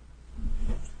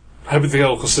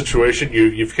 Hypothetical situation,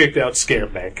 you've kicked out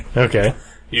Scam Bank. Okay.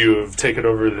 You've taken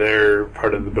over their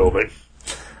part of the building.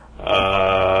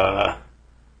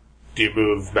 Do you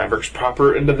move Mavericks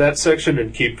proper into that section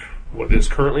and keep what is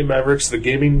currently Mavericks, the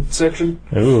gaming section?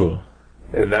 Ooh.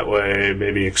 And that way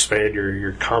maybe expand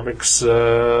your comics,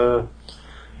 let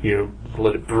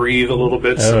it breathe a little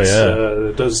bit, since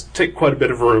it does take quite a bit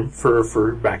of room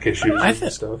for back issues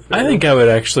and stuff. I think I would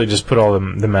actually just put all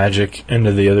the magic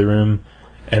into the other room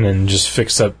and then just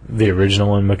fix up the original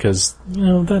one, because,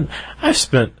 then I've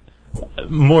spent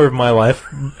more of my life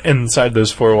inside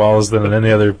those four walls than in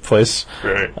any other place.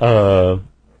 Right.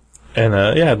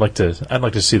 I'd like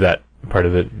to see that part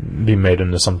of it be made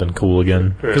into something cool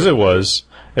again, because it was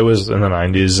in the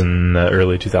 90s and the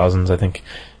early 2000s, I think.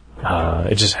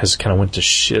 It just has kind of went to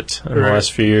shit in the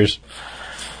last few years.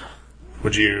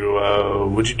 Would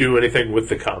you do anything with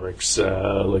the comics?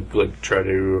 Like try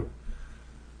to,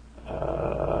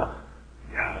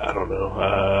 I don't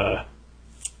know.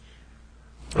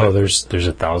 There's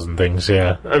 1,000 things.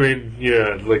 Yeah. I mean,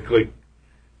 like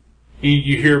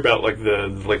you hear about like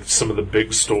some of the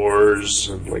big stores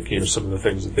and some of the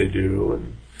things that they do,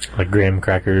 and like graham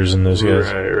crackers and those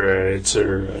guys. Right.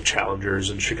 Or Challengers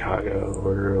in Chicago,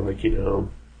 or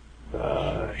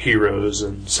Heroes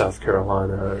in South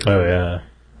Carolina. Oh yeah.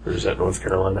 Or is that North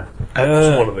Carolina?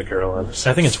 It's one of the Carolinas.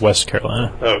 I think it's West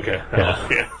Carolina. Oh, okay.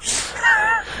 Yeah.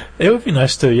 It would be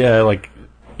nice to,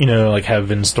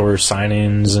 have in-store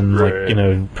signings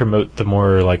and, promote the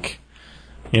more,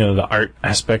 the art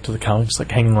aspect of the comics,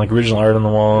 like hanging, original art on the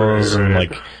walls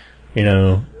and,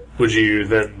 Would you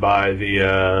then buy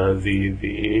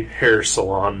the hair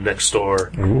salon next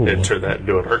door and turn that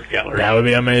into an art gallery? That would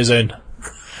be amazing.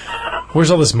 Where's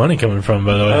all this money coming from,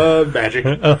 by the way? Magic.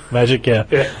 Oh, magic, yeah.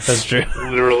 That's true.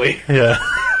 Literally. Yeah.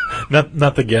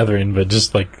 Not the Gathering, but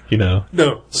just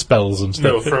no spells and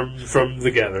stuff. No, from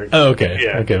the Gathering. Oh, okay.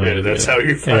 Yeah, okay, that's how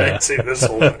you're financing this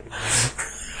whole thing.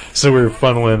 So we're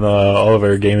funneling all of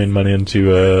our gaming money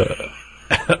into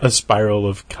a spiral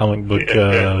of comic book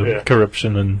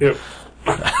corruption and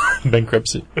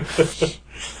bankruptcy.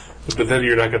 But then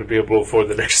you're not going to be able to afford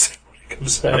the next thing when it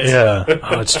comes out. Yeah,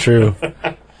 it's true.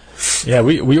 Yeah,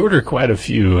 we order quite a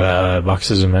few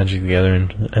boxes of Magic the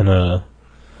Gathering, and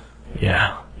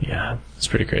it's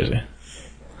pretty crazy.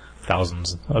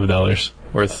 Thousands of dollars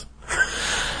worth.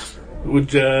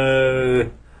 Would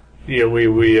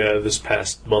we this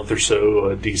past month or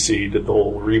so, DC did the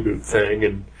whole reboot thing,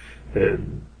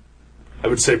 and I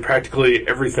would say practically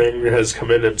everything has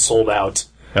come in and sold out.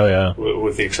 Oh yeah,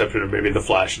 with the exception of maybe the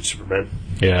Flash and Superman.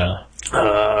 Yeah.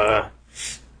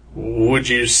 Would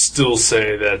you still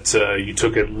say that you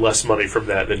took in less money from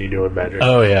that than you do in Magic?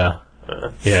 Oh yeah,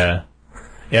 yeah.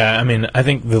 I mean, I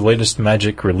think the latest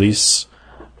Magic release,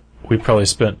 we probably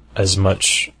spent as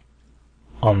much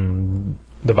on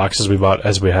the boxes we bought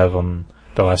as we have on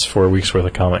the last 4 weeks worth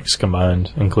of comics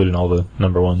combined, including all the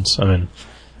number ones. I mean,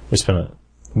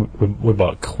 we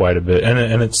bought quite a bit,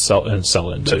 and it's selling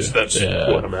too. That's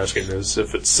what I'm asking, is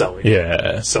if it's selling.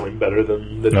 Yeah, selling better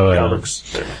than the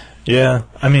comics. Yeah,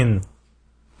 I mean,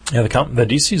 the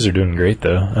DCs are doing great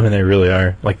though. I mean, they really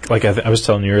are. Like I was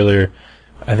telling you earlier,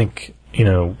 I think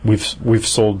we've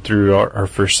sold through our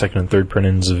first, second, and third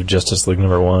printings of Justice League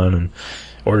 #1, and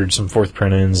ordered some fourth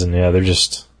printings, and they're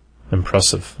just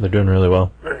impressive. They're doing really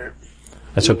well.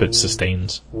 Let's hope it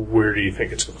sustains. Where do you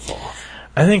think it's going to fall?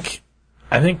 I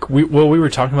think we were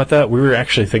talking about that. We were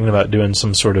actually thinking about doing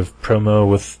some sort of promo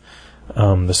with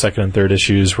the second and third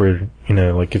issues, where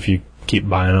if you keep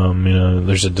buying them. You know,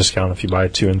 there's a discount if you buy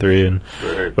 2 and 3,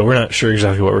 Right. but we're not sure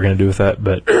exactly what we're going to do with that.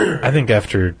 But I think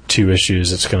after 2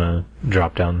 issues, it's going to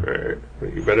drop down. Right.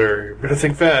 You better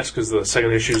think fast because the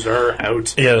second issues are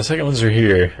out. Yeah, the second ones are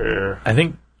here. Yeah. I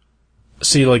think.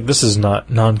 See, like, this is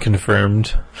not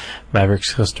non-confirmed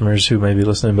Mavericks customers who may be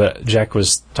listening, but Jack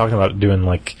was talking about doing,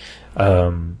 like,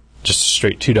 just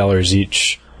straight $2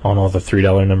 each on all the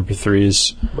 $3 number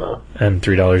 3s, Wow. and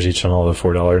 $3 each on all the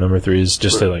 $4 number 3s,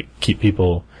 just to, like, keep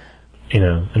people, you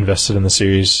know, invested in the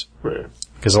series. Right.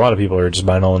 Because a lot of people are just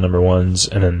buying all the number 1s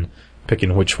and then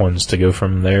picking which ones to go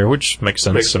from there, which makes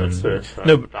sense. Makes sense.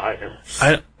 No, I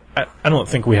am. I don't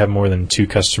think we have more than 2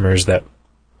 customers that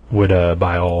would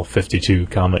buy all 52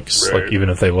 comics, Right. like even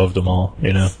if they loved them all,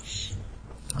 you know.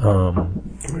 I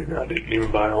mean, I didn't even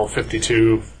buy all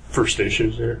 52 first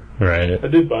issues there. Right. I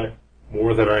did buy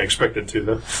more than I expected to,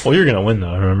 though. Well, you're gonna win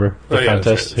though. Remember the Oh, yeah, that's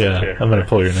contest? right, that's Yeah, right, yeah. I'm gonna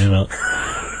pull your name out.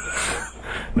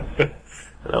 And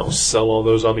I'll sell all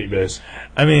those on eBay.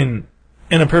 I mean,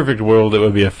 in a perfect world, it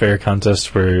would be a fair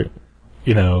contest where,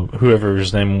 you know,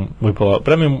 whoever's name we pull out.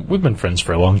 But I mean, we've been friends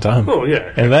for a long time. Oh,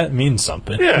 yeah. And that means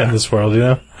something Yeah. in this world, you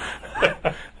know?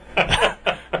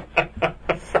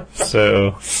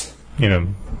 So, you know,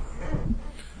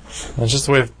 that's just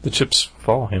the way the chips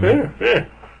fall, you know? Yeah.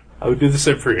 I would do the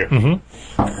same for you.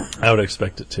 Mm-hmm. I would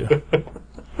expect it to.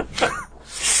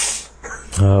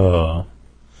 Oh.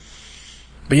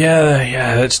 But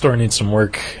yeah, that store needs some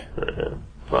work.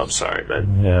 Well, I'm sorry,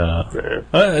 man. Yeah. Yeah.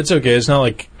 It's okay. It's not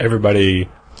like everybody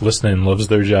listening loves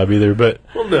their job either, but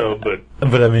Well, no,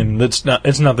 but I mean, it's not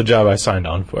the job I signed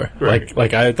on for. Right.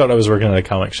 Like I thought I was working at a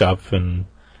comic shop, and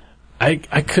I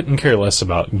couldn't care less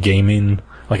about gaming.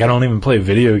 Like, I don't even play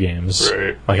video games.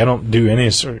 Right. Like, I don't do any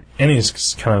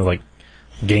kind of like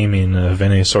gaming of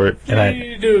any sort. And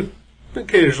you do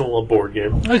occasional board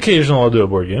game. occasionally I'll do a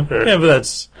board game. Right. Yeah,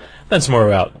 but that's more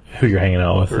about who you're hanging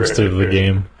out with Right, instead of the right.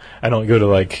 game. I don't go to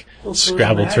like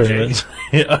Scrabble Magic. tournaments.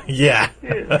 Yeah.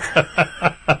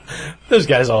 Those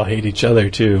guys all hate each other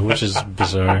too, which is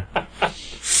bizarre.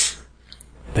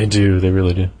 They do, they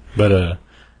really do. But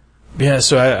yeah,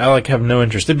 so I like have no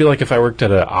interest. It'd be like if I worked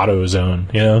at an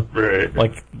AutoZone, you know? Right.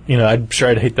 Like, you know, I'm sure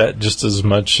I'd hate that just as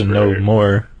much and know Right.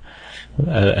 more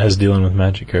as dealing with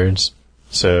Magic cards.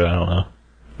 So I don't know.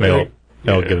 Maybe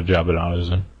I'll get a job at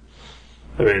AutoZone.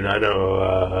 I mean, I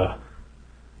know,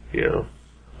 you know,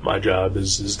 my job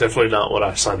is definitely not what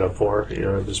I signed up for, you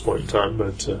know, at this point in time,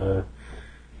 but,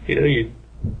 you know, you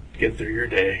get through your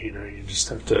day, you know, you just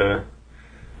have to,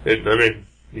 I mean,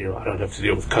 you know, I don't have to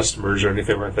deal with customers or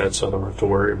anything like that, so I don't have to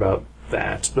worry about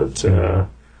that, but, you know,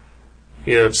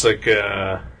 it's like, you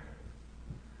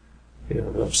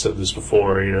know, I've said this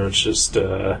before, you know, it's just,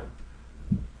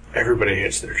 everybody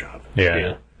hates their job. Yeah. You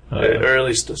know? Or at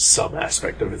least some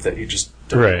aspect of it that you just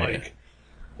don't Right. like.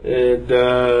 And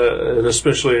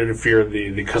especially if you're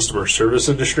in the customer service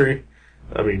industry,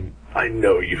 I mean, I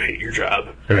know you hate your job.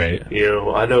 Right. You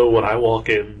know, I know when I walk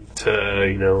into,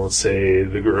 you know, let's say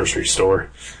the grocery store,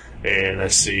 and I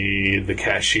see the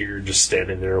cashier just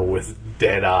standing there with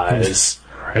dead eyes,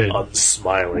 Right.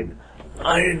 unsmiling.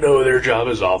 I know their job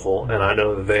is awful, and I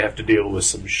know that they have to deal with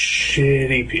some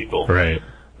shitty people. Right.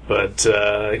 But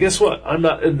guess what? I'm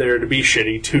not in there to be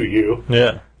shitty to you.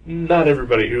 Yeah. Not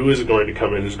everybody who is going to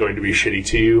come in is going to be shitty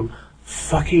to you.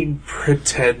 Fucking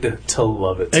pretend to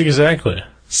love it. Exactly.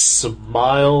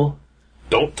 Smile.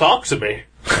 Don't talk to me.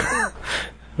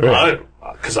 Right.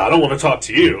 Because I don't want to talk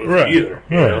to you Right. either.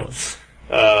 You know?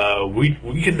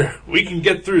 We can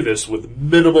get through this with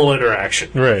minimal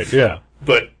interaction. Right. Yeah.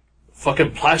 But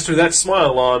fucking plaster that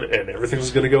smile on, and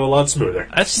everything's going to go a lot smoother.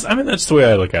 That's the way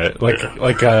I look at it. Like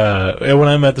when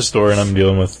I'm at the store and I'm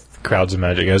dealing with crowds of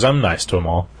Magic guys, I'm nice to them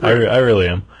all. I really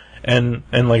am. And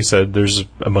like I said, there's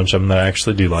a bunch of them that I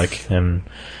actually do like.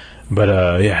 But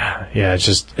it's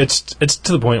just it's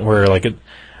to the point where I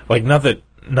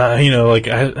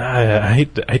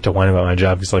hate to whine about my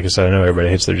job because, like I said, I know everybody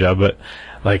hates their job, but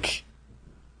like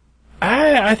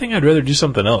I think I'd rather do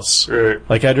something else. Right.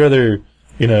 Like I'd rather,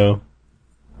 you know,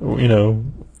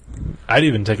 I'd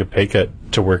even take a pay cut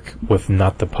to work with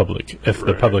not the public if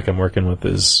the public I'm working with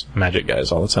is Magic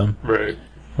guys all the time. Right.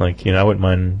 Like, you know, I wouldn't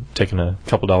mind taking a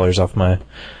couple dollars off my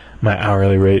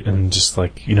hourly rate and just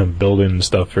like, you know, building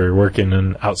stuff or working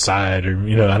and outside or,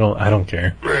 you know, I don't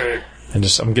care. Right.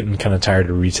 I'm getting kind of tired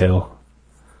of retail.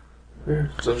 Yeah,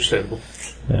 it's understandable.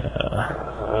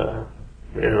 Yeah.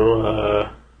 You know,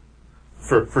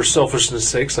 for selfishness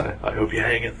sakes, I hope you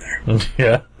hang in there.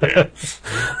 Yeah. Yeah.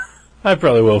 I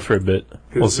probably will for a bit.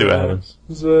 We'll see what happens.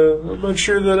 'Cause, I'm not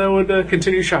sure that I would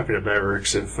continue shopping at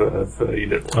Mavericks if you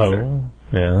didn't work there. Oh,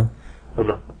 yeah. I'm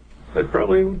not. I'd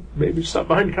probably maybe stop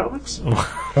buying comics.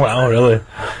 Wow, really?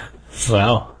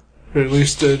 Wow. Or at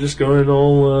least just going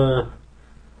all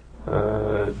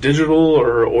digital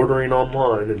or ordering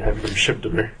online and having them shipped to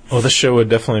me. Well, this show would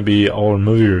definitely be all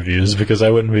movie reviews because I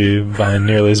wouldn't be buying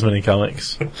nearly as many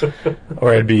comics.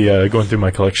 Or I'd be going through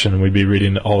my collection and we'd be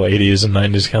reading all 80s and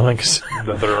 90s comics.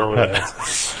 Nothing wrong with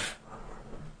that.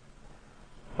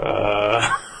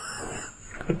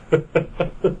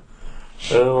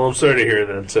 Well, I'm sorry to hear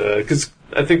that, because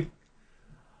I think,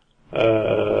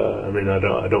 I mean,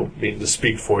 I don't mean to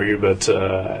speak for you, but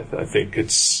I think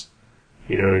it's,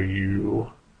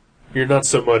 you're not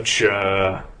so much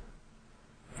that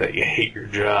you hate your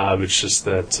job. It's just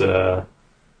that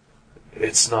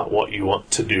it's not what you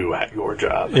want to do at your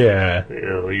job. Yeah.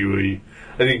 I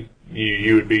think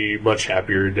you would be much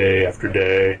happier day after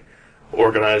day.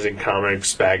 Organizing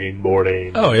comics, bagging,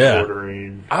 boarding,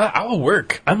 ordering. I'll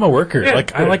work. I'm a worker.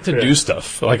 I like to do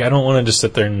stuff. I don't want to just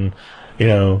sit there and,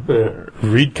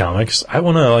 read comics. I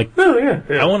want to,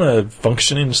 I want a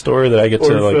functioning store that I get if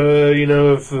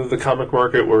the comic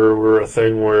market were a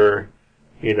thing where,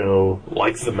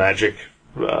 like the Magic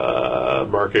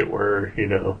market where,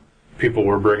 people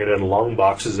were bringing in long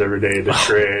boxes every day to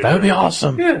trade. That would be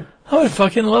awesome. Yeah. I would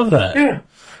fucking love that. Yeah.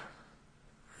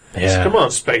 Yeah. Come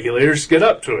on, speculators, get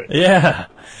up to it. Yeah.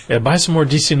 Yeah, buy some more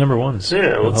DC number ones.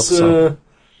 Yeah, let's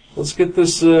get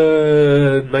this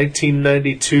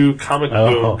 1992 comic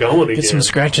boom going again. Get some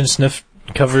scratch and sniff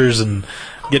covers and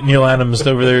get Neil Adams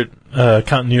over there,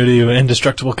 continuity and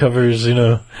indestructible covers,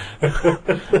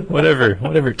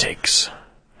 whatever it takes.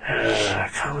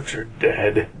 Comics are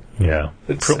dead. Yeah.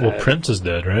 Well, Prince is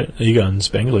dead, right? Egon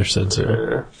Spengler said so.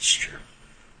 That's true.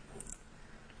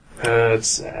 It's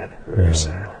sad. Very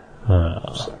sad.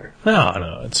 Sorry.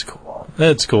 No, it's cool.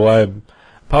 It's cool. I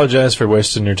apologize for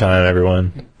wasting your time,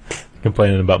 everyone,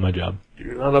 complaining about my job.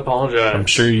 Do not apologize. I'm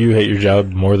sure you hate your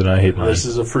job more than I hate mine. This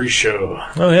is a free show.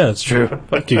 Oh, yeah, that's true.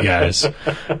 Fuck you guys.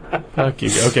 Fuck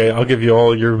you. Okay, I'll give you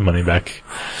all your money back.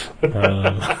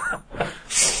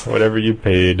 Whatever you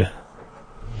paid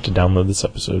to download this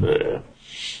episode. Yeah.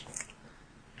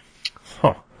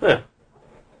 Huh. Yeah.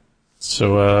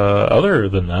 So, other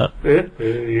than that, you got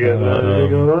anything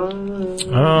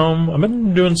going on? I've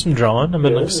been doing some drawing. I've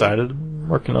been excited. I'm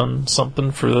working on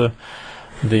something for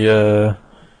the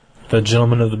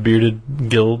Gentlemen of the Bearded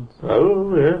Guild.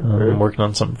 Oh, yeah. I'm working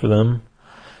on something for them.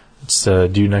 It's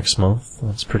due next month.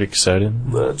 That's pretty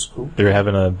exciting. That's cool. They're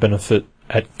having a benefit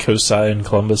at COSI in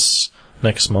Columbus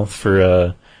next month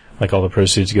for, all the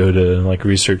proceeds go to,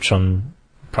 research on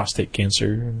prostate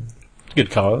cancer. Good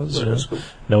cause. Cool.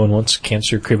 No one wants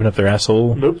cancer creeping up their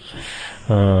asshole. Nope.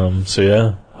 So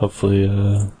yeah,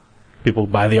 hopefully people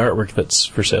buy the artwork that's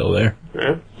for sale there.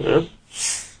 Yeah.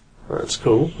 That's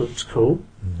cool.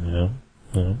 Yeah.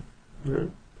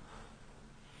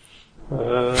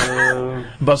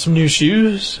 Bought some new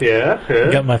shoes. Yeah.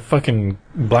 Got my fucking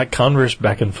black Converse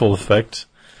back in full effect.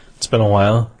 It's been a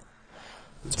while.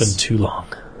 It's been too long.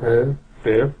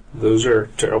 Yeah. Those are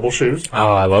terrible shoes.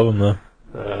 Oh, I love them though.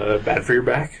 Bad for your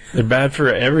back. They're bad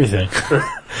for everything.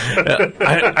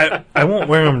 I won't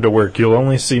wear them to work. You'll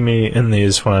only see me in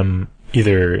these when I'm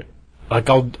either I'll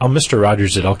Mr.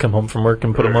 Rogers it. I'll come home from work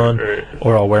and put them on,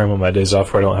 or I'll wear them on my days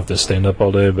off where I don't have to stand up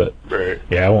all day. But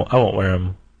yeah, I won't wear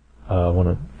them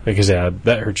because that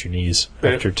hurts your knees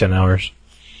after 10 hours.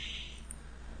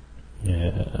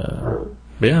 Yeah,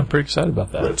 but yeah, I'm pretty excited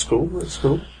about that. That's cool.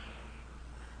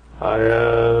 I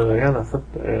got nothing.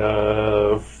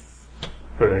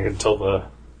 I can tell the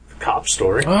cop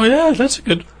story. Oh yeah, that's a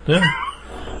good. Yeah.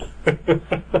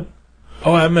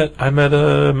 Oh, I met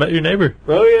your neighbor.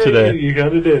 Oh yeah, today. You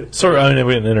kind of did. Sorry, I mean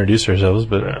we didn't introduce ourselves,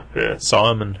 but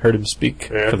saw him and heard him speak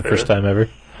for the first time ever.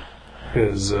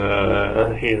 Because he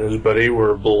and his buddy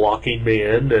were blocking me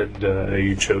in, and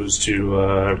you chose to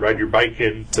ride your bike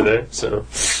in today. So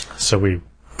we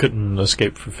couldn't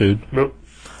escape for food. Nope.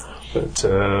 But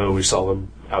we saw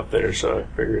them out there, so I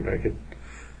figured I could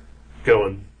go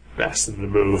and ask them to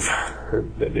move,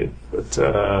 and they did. But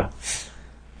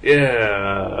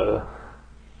yeah,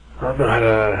 I don't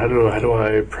know how do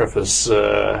I preface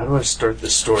how do I start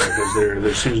this story, because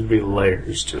there seems to be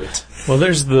layers to it. Well,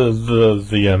 there's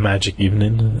the magic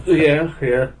evening.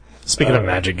 Yeah. Speaking of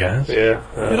magic, guys,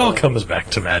 it all comes back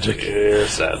to magic. Yeah,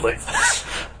 sadly.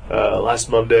 Last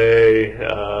Monday,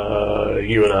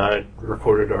 you and I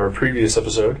recorded our previous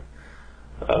episode.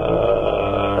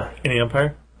 Any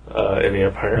Empire? In the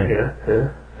Empire, yeah.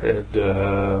 And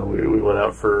we went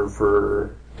out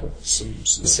for some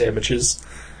sandwiches,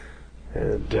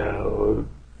 and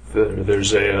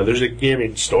there's a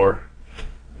gaming store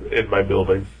in my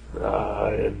building,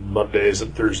 and Mondays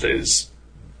and Thursdays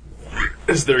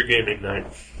is their gaming night.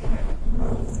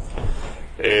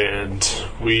 And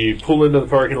we pull into the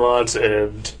parking lot,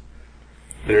 and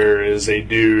there is a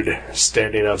dude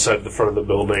standing outside the front of the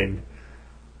building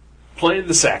playing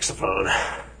the saxophone.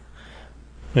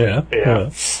 Yeah.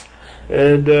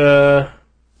 And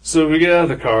so we get out of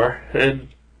the car, and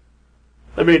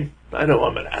I mean, I know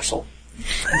I'm an asshole.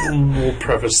 We'll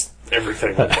preface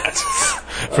everything with that.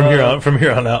 From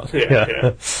here on out.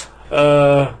 Yeah.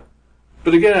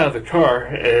 But I get out of the car,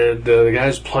 and the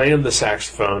guy's playing the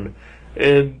saxophone,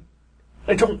 and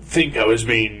I don't think I was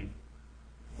being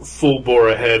full bore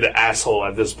ahead asshole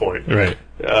at this point. Right.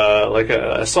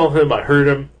 I saw him, I heard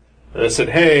him, and I said,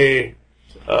 "Hey,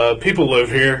 people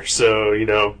live here, so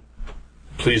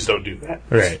please don't do that."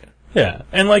 Right. Yeah.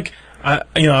 And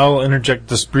I'll interject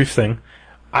this brief thing.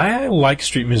 I like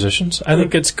street musicians. I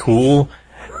think it's cool.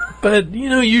 But,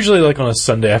 usually on a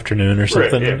Sunday afternoon or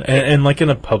something, Right, yeah. and in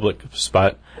a public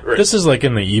spot. Right. This is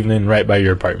in the evening right by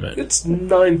your apartment. It's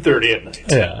 9:30 at night.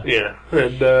 Yeah. Yeah.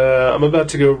 And I'm about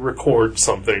to go record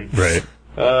something. Right.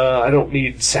 I don't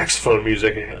need saxophone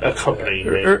music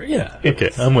accompanying me. Yeah. Okay,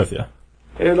 I'm with you.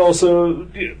 And also,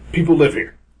 people live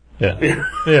here. Yeah.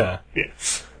 Yeah. Yeah.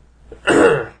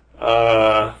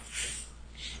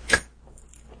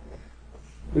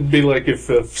 It'd be like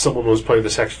if someone was playing the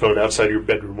saxophone outside your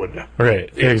bedroom window. Right.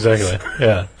 Yeah, exactly.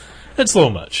 Yeah. It's a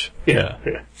little much. Yeah.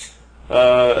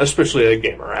 Especially a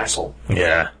gamer asshole.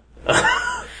 Yeah.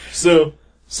 So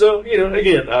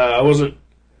again, I wasn't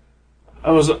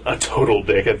a total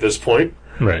dick at this point.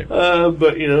 Right.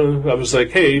 But I was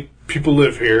like, hey, people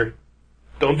live here.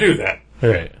 Don't do that.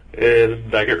 Right.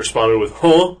 And I get responded with,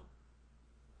 huh?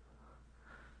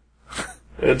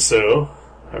 And so,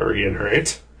 I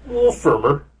reiterate, a little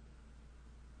firmer.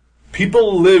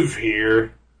 People live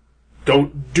here.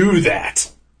 Don't do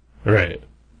that. Right.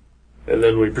 And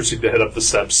then we proceed to head up the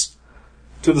steps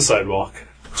to the sidewalk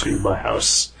to my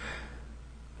house.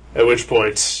 At which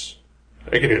point,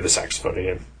 I can hear the saxophone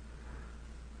again.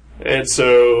 And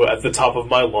so, at the top of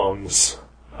my lungs,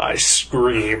 I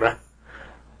scream,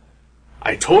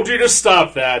 "I told you to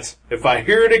stop that. If I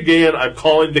hear it again, I'm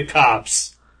calling the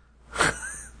cops."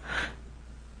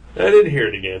 I didn't hear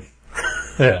it again.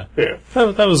 Yeah. Yeah.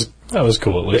 That was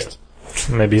cool at least.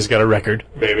 Yeah. Maybe he's got a record.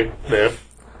 Maybe. Yeah.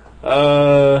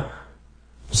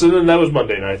 So then that was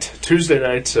Monday night. Tuesday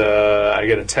night, I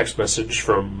get a text message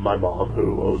from my mom,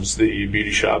 who owns the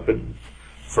beauty shop in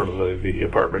front of the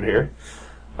apartment here.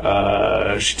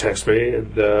 She texts me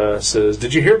and says,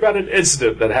 "Did you hear about an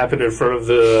incident that happened in front of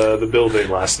the building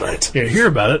last night?" You hear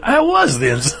about it? I was the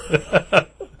incident.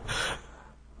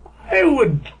 I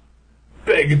would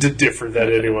beg to differ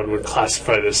that anyone would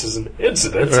classify this as an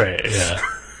incident. Right, yeah.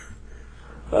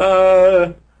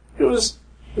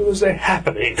 It was a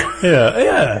happening.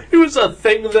 Yeah. It was a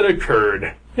thing that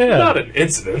occurred. Yeah. Not an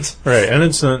incident. Right, and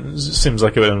it seems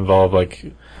like it would involve,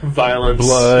 Violence.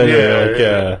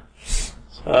 Blood,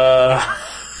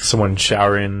 someone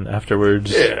showering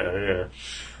afterwards. Yeah.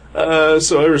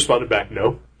 So I responded back,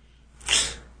 no.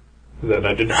 That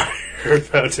I did not hear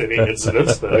about any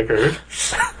incidents that occurred.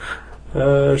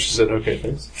 She said, okay,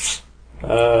 thanks.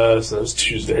 So that was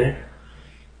Tuesday.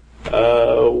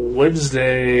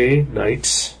 Wednesday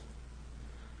night.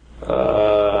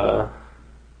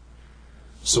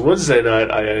 So Wednesday night,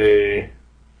 I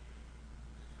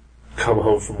come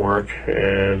home from work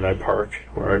and I park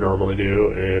where I normally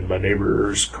do, and my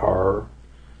neighbor's car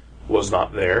was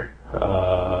not there.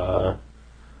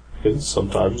 Because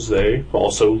sometimes they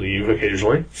also leave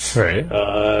occasionally. Right.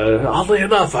 Oddly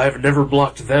enough, I've never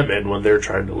blocked them in when they're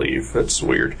trying to leave. That's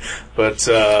weird. But,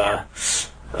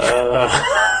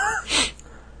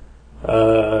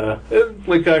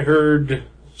 I heard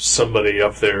somebody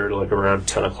up there, around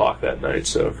 10 o'clock that night,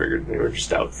 so I figured they were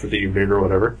just out for the evening or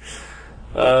whatever.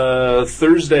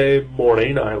 Thursday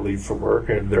morning, I leave from work,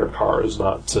 and their car is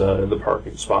not in the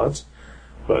parking spots.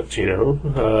 But,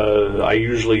 I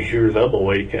usually hear them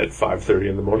awake at 5:30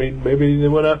 in the morning. Maybe they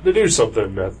went out to do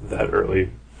something at that early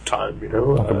time,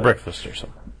 Like a breakfast or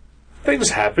something.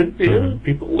 Things happen,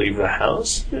 people leave the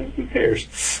house. Who cares?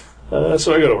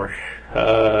 So I go to work.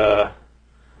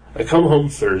 I come home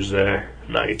Thursday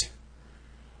night,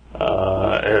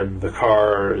 and the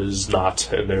car is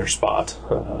not in their spot.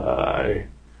 I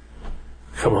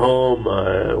come home,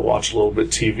 I watch a little bit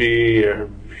TV,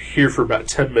 I'm here for about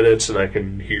 10 minutes, and I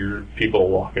can hear people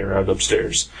walking around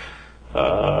upstairs.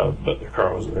 But their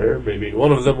car wasn't there. Maybe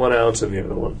one of them went out and the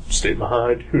other one stayed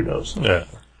behind. Who knows? Yeah.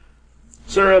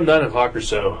 So around 9 o'clock or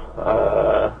so,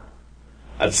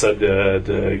 I decided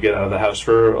to get out of the house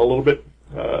for a little bit,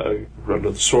 run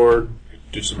to the store,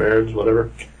 do some errands, whatever.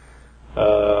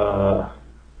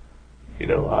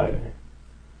 I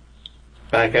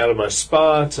back out of my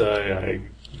spot. I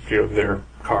their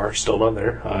car still not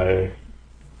there. I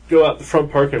go out the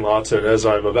front parking lot, and as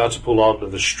I'm about to pull onto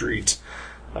the street,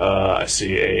 I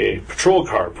see a patrol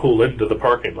car pull into the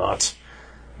parking lot,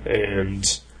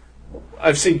 and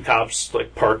I've seen cops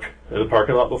park in the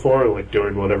parking lot before,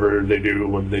 doing whatever they do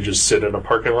when they just sit in a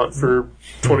parking lot for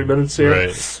 20 minutes here.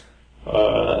 Right.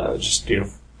 I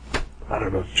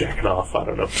don't know, jacking off, I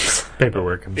don't know.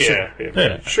 Paperwork, I'm sure.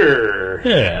 Yeah. Sure.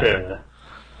 Yeah.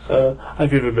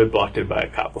 I've even been blocked in by a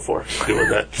cop before doing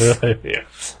that. Really? Yeah.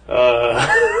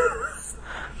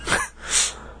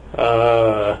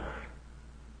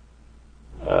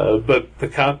 But the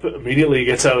cop immediately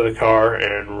gets out of the car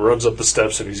and runs up the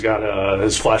steps, and he's got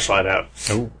his flashlight out.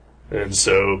 Oh. And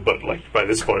so, by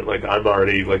this point, I'm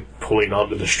already, pulling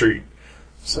onto the street.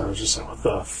 So I was just like, what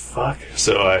the fuck?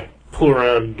 So I pull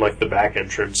around, the back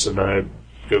entrance, and I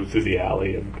go through the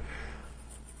alley and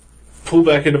pull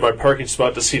back into my parking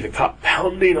spot to see the cop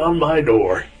pounding on my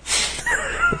door.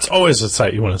 It's always a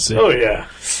sight you want to see. Oh, yeah.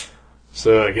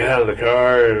 So I get out of the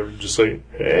car, and I'm just like,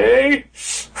 hey?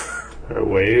 I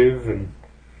wave, and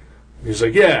he's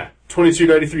like, yeah,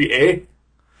 2293A. I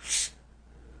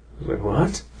was like,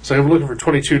 what? It's like, I'm looking for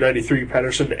 2293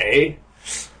 Patterson A.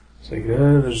 It's like,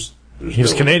 there's He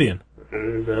was Canadian.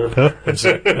 No. I was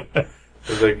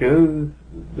like,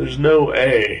 there's no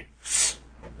A.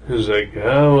 He was like,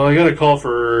 oh, well, I got a call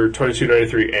for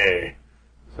 2293A.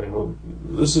 It's like, well,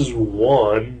 this is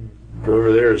 1,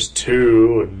 over there is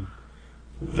 2, and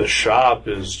the shop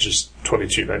is just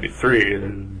 2293,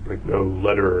 and no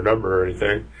letter or number or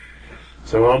anything.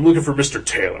 So I'm looking for Mr.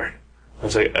 Taylor. I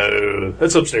was like, oh,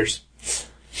 that's upstairs.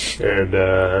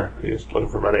 And he's looking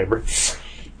for my neighbor.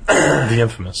 The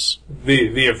infamous.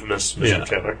 The infamous Mr.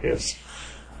 Taylor, yes.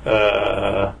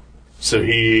 So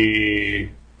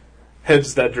he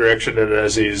heads that direction, and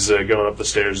as he's going up the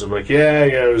stairs, I'm like,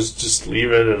 yeah, I was just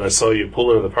leaving, and I saw you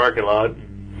pull into the parking lot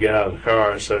and get out of the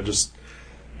car, so I just,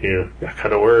 got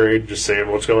kind of worried, just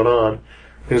saying what's going on.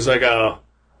 He was like, oh,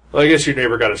 well, I guess your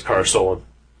neighbor got his car stolen.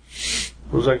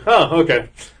 I was like, oh, okay.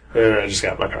 And I just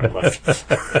got my car and left.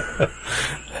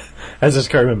 Has his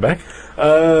car been back?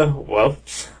 I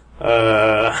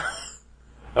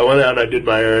went out and I did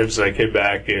my errands, and I came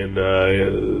back,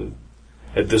 and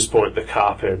at this point, the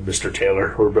cop and Mr.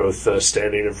 Taylor were both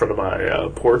standing in front of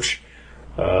my porch,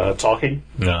 talking.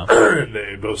 No. And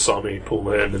they both saw me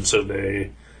pull in, and so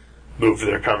they moved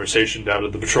their conversation down to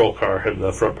the patrol car in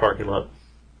the front parking lot.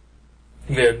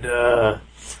 And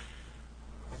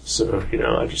so,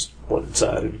 I just went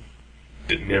inside and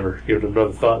didn't ever give it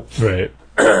another thought. Right.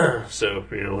 So,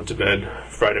 went to bed.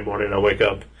 Friday morning, I wake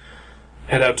up,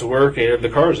 head out to work, and the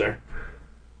car's there.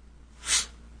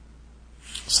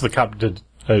 So the cop did.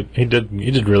 He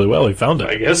did really well. He found it.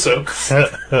 I guess so.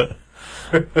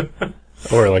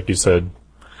 Or like you said.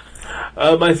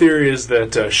 My theory is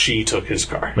that she took his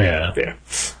car. Yeah. Yeah.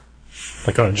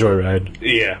 Like on a joyride.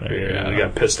 Yeah. I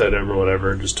got pissed at him or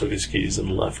whatever, and just took his keys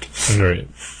and left. Right.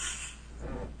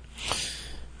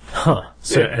 Huh.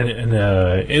 So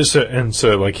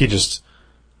so he just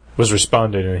was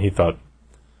responding, and he thought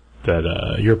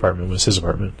that your apartment was his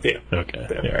apartment. Yeah. Okay.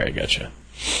 Yeah. Yeah, I gotcha.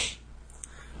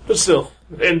 But still,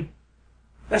 and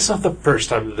that's not the first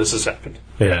time that this has happened.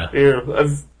 Yeah.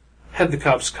 I've had the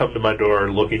cops come to my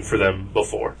door looking for them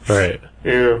before. Right.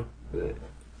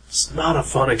 It's not a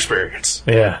fun experience.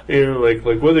 Yeah. Like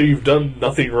whether you've done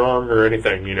nothing wrong or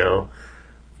anything,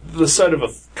 the sight of a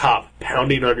cop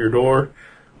pounding on your door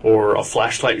or a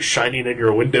flashlight shining in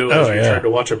your window as you're trying to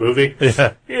watch a movie.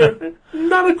 Yeah.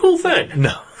 Not a cool thing.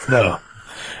 No.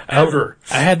 Ever.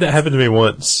 I had that happen to me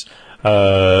once.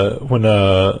 When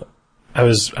I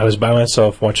was by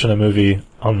myself watching a movie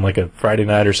on a Friday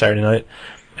night or Saturday night,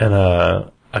 and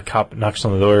a cop knocks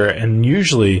on the door, and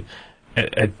usually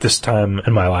at this time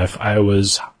in my life I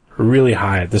was really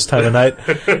high at this time of night.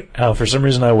 For some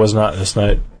reason I was not this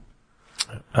night,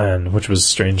 and which was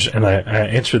strange. And I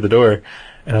answered the door,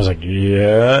 and I was like,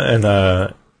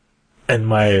 yeah, and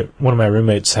one of my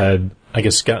roommates had, I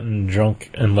guess, gotten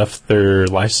drunk and left their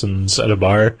license at a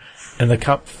bar, and the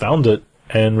cop found it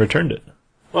and returned it.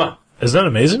 Wow. Isn't that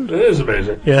amazing? It is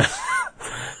amazing. Yeah.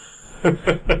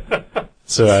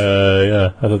 So, I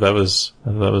thought that was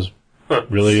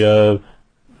really,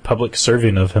 public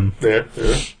serving of him.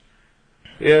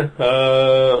 Yeah.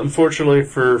 Unfortunately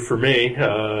for me,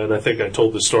 and I think I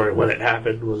told this story when it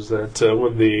happened, was that,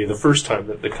 when the first time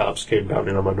that the cops came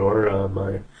pounding on my door,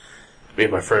 me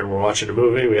and my friend were watching a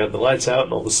movie, we had the lights out,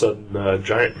 and all of a sudden,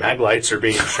 giant mag lights are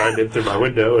being shined in through my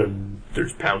window, and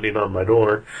there's pounding on my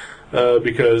door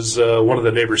because one of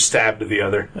the neighbors stabbed the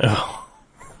other. Oh.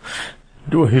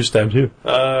 Who stabbed who?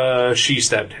 She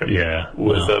stabbed him. Yeah.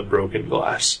 With a broken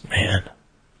glass. Man.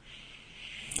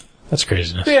 That's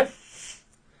craziness. Yeah.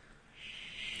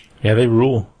 Yeah, they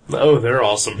rule. Oh, they're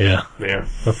awesome. Yeah. Yeah.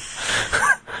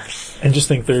 And just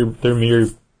think they're mere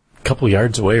couple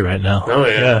yards away right now. Oh,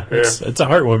 yeah. It's a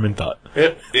heartwarming thought.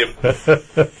 Yep.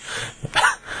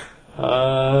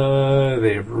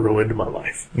 They've ruined my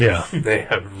life. Yeah. They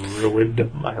have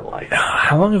ruined my life.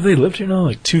 How long have they lived here now?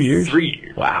 Like 2 years? 3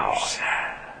 years. Wow.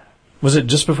 Was it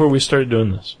just before we started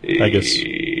doing this? I guess.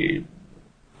 Yeah,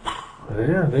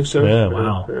 I think so. Yeah,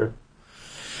 wow.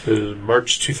 It was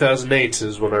March 2008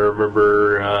 is when I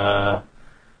remember,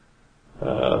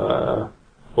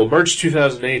 March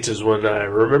 2008 is when I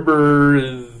remember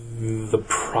the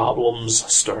problems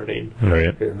starting.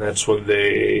 Right. And that's when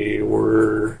they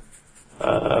were,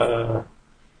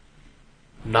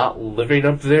 not living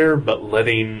up there, but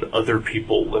letting other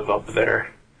people live up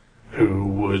there who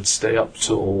would stay up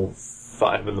till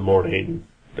 5 in the morning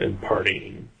and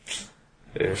partying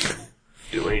and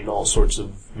doing all sorts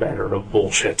of manner of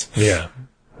bullshit. Yeah.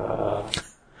 I'd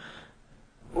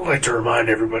like to remind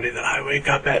everybody that I wake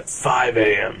up at 5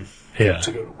 a.m. Yeah.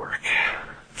 to go to work.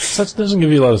 So that doesn't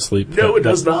give you a lot of sleep. No, it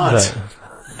does not.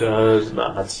 Does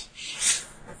not.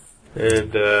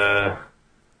 And,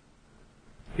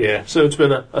 yeah, so it's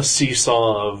been a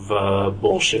seesaw of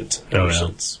bullshit ever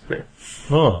since. Yeah.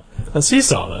 Oh, a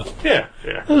seesaw, though. Yeah.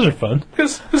 Those are fun.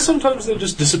 Because sometimes they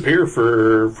just disappear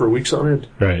for weeks on end.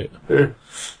 Right. Yeah.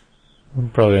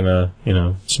 Probably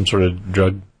in some sort of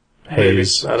drug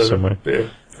haze Maybe. I don't somewhere. know. Yeah.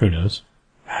 Who knows?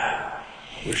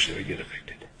 Wish they would get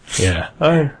evicted. Yeah.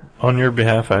 On your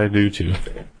behalf, I do too.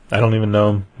 I don't even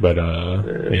know them, but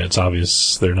yeah, it's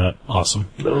obvious they're not awesome.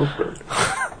 No.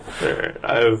 Alright,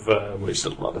 I've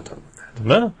wasted a lot of time on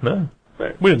that. No.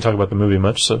 Right. We didn't talk about the movie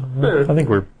much, so I think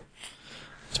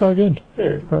it's probably good.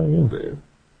 Yeah. Probably good.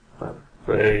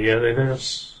 You got anything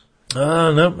else?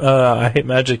 No. I hate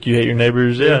magic. You hate your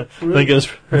neighbors. Yeah. I think that's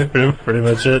pretty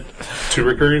much it. 2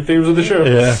 recurring themes of the show.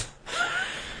 Yeah.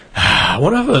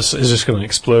 One of us is just going to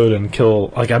explode and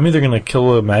kill. Like, I'm either going to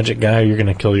kill a magic guy or you're going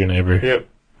to kill your neighbor. Yep.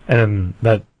 And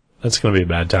that's going to be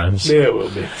bad times. Yeah, it will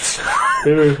be.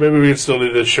 Maybe we can still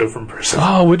do this show from prison.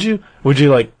 Oh, would you? Would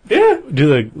you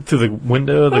do through the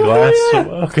window of the glass?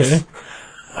 Yeah. Okay.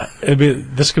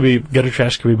 This could be gutter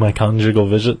trash. Could be my conjugal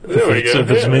visit if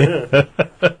it's me.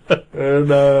 And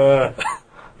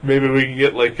maybe we can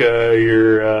get like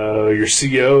your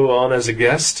CO on as a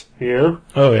guest. You know?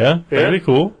 Oh yeah, that'd be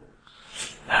cool.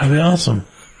 That'd be awesome.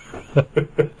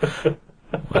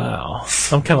 Wow,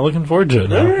 I'm kind of looking forward to it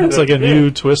now. It's like a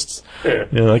new twist. Yeah.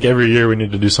 Like every year we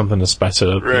need to do something to spice it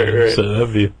up. Right. So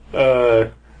that'd be.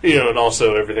 And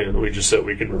also everything that we just said,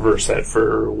 we can reverse that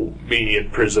for me in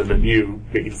prison and you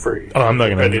being free. Oh, I'm not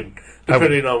going to.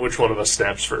 Depending on which one of us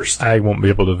snaps first. I won't be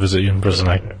able to visit you in prison.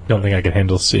 I don't think I can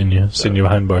handle seeing you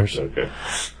behind bars. Okay.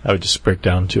 I would just break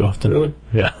down too often. Really?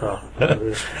 Yeah. Oh,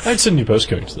 I'd send you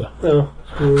postcards though. No.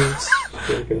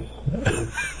 Okay.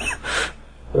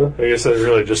 Well, I guess that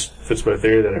really just fits my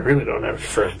theory that I really don't have any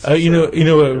friends. You know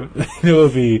what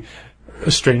would be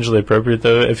strangely appropriate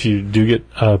though if you do get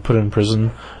put in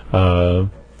prison for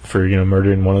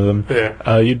murdering one of them.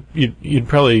 Yeah. You'd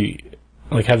probably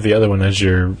like have the other one as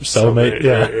your cellmate.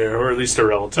 Yeah, or at least a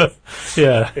relative.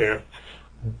 Yeah.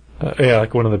 Yeah.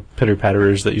 Like one of the pitter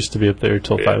patterers that used to be up there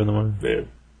till 5 in the morning. Yeah.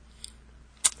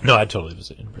 No, I'd totally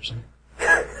visit you in prison.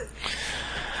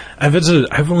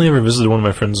 I've only ever visited one of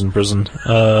my friends in prison.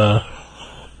 That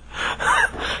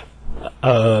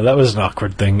was an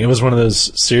awkward thing. It was one of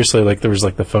those, seriously, like there was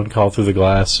like the phone call through the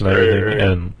glass and everything, Right.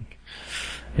 and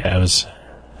yeah, it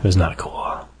was not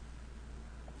cool.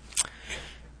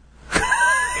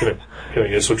 Can I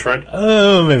guess which friend?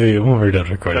 Oh, maybe when we're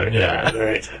done recording. Yeah. All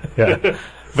right. Yeah.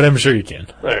 But I'm sure you can.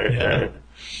 All right. Yeah.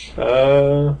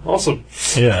 All right. Awesome.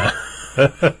 Yeah.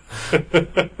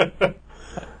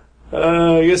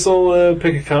 I guess I'll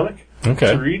pick a comic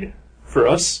Okay. to read for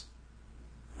us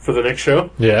for the next show.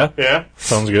 Yeah. Yeah.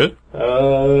 Sounds good.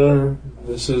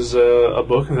 This is a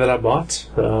book that I bought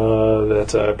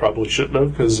that I probably shouldn't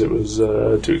have because it was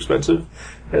too expensive,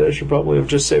 and I should probably have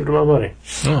just saved my money.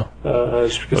 Oh.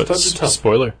 Just because times are tough.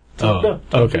 Spoiler. No, Oh. times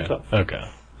are Okay. tough. Okay.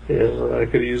 Yeah, I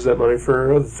could have used that money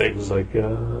for other things like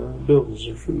bills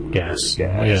or food, Gas. or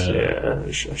gas. Yeah. Yeah,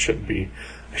 I shouldn't be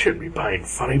buying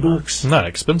funny books. Not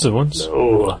expensive ones.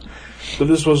 No, but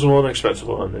this wasn't one expensive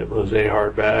one. It was a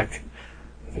hardback.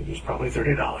 I think it was probably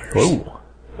 $30. Whoa.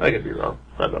 I could be wrong.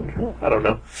 I don't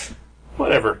know.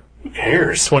 Whatever. Who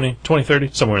cares? 20,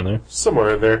 30, somewhere in there.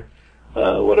 Somewhere in there.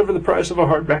 whatever the price of a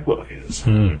hardback book is.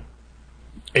 $89.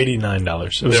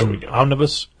 It was There we an go.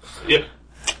 omnibus. Yep.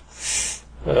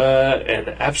 An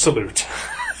absolute.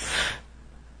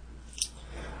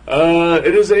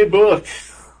 It is a book.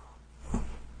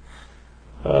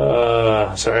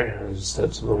 Sorry, I just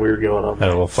had something weird going on. Had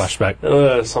a little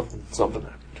flashback. Something happened.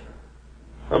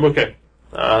 I'm okay.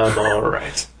 I'm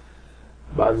alright.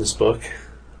 Buying this book.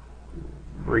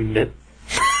 Reading it.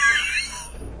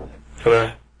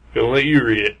 Gonna let you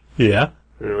read it. Yeah.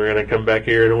 And we're gonna come back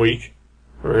here in a week.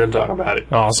 We're gonna talk about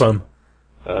it. Awesome.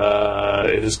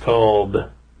 It is called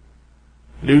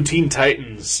New Teen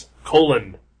Titans,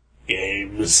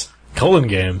 Games. Colon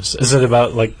games. Is it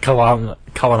about, like,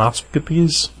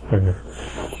 colonoscopies? Or,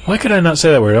 why could I not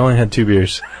say that word? I only had 2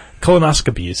 beers.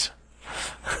 Colonoscopies.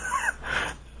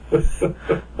 No,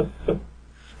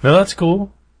 that's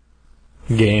cool.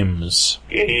 Games.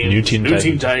 New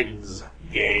Teen Titans.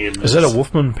 Games. Is that a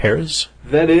Wolfman Perez?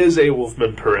 That is a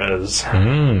Wolfman Perez.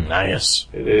 Nice.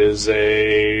 It is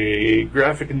a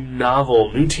graphic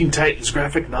novel. New Teen Titans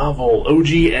graphic novel.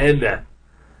 OGN.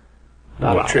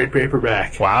 Not a trade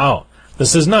paperback. Wow.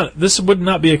 This would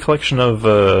not be a collection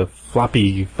of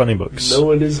floppy funny books.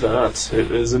 No, it is not.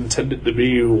 It is intended to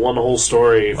be one whole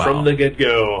story from the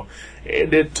get-go.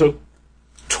 And it took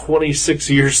 26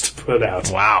 years to put out.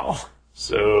 Wow.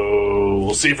 So,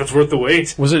 we'll see if it's worth the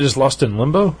wait. Was it just lost in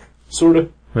limbo? Sort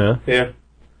of. Yeah. Yeah.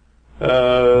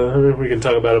 We can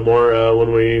talk about it more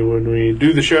when we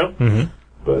do the show. Mm-hmm.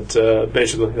 But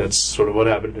basically, that's sort of what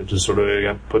happened. It just sort of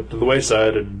got put to the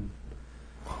wayside and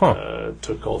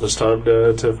took all this time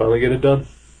to finally get it done.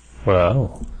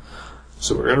 Wow.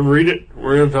 So we're going to read it.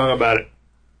 We're going to talk about it.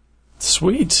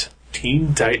 Sweet.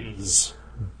 Teen Titans.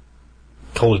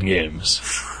 Colon games.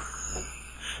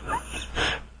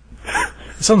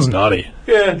 It sounds naughty.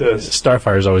 Yeah, it does.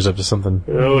 Starfire's always up to something.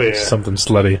 Oh, yeah. Something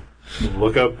slutty.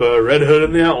 Look up Red Hood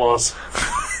and the Outlaws.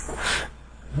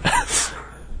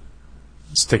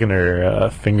 Sticking her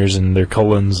fingers in their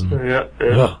colons and Yeah.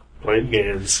 Ugh. Playing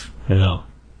games.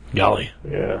 Golly.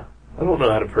 Yeah. I don't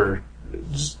know how to purr.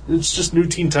 It's just New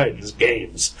Teen Titans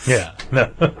games. Yeah.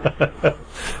 No.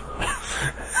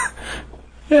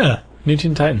 Yeah. New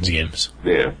Teen Titans games.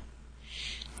 Yeah.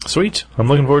 Sweet. I'm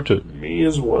looking forward to it. Me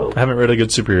as well. I haven't read a good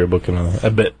superhero book in a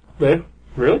bit. Yeah.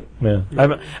 Really? Yeah. I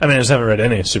just haven't read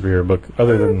any superhero book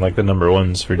other than like the number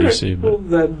ones for DC. Right. But,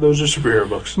 Well, those are superhero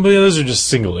books. but yeah, those are just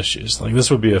single issues. Like this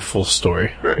would be a full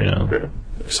story. Right. Yeah.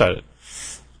 Excited.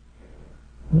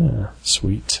 Yeah.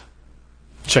 Sweet.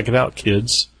 Check it out,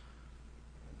 kids.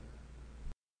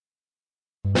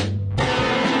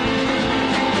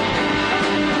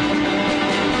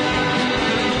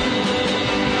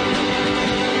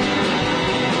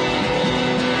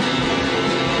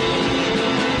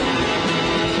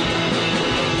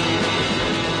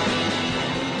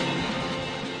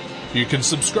 You can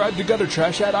subscribe to Gutter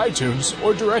Trash at iTunes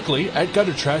or directly at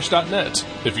guttertrash.net.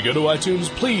 If you go to iTunes,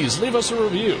 please leave us a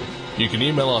review. You can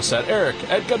email us at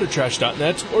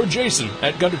eric@guttertrash.net or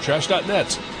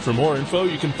jason@guttertrash.net. For more info,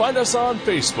 you can find us on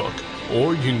Facebook,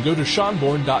 or you can go to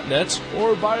seanborn.net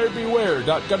or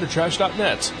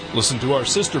buyerbeware.guttertrash.net. Listen to our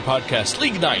sister podcast,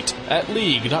 League Night, at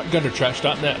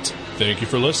league.guttertrash.net. Thank you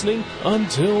for listening.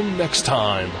 Until next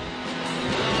time.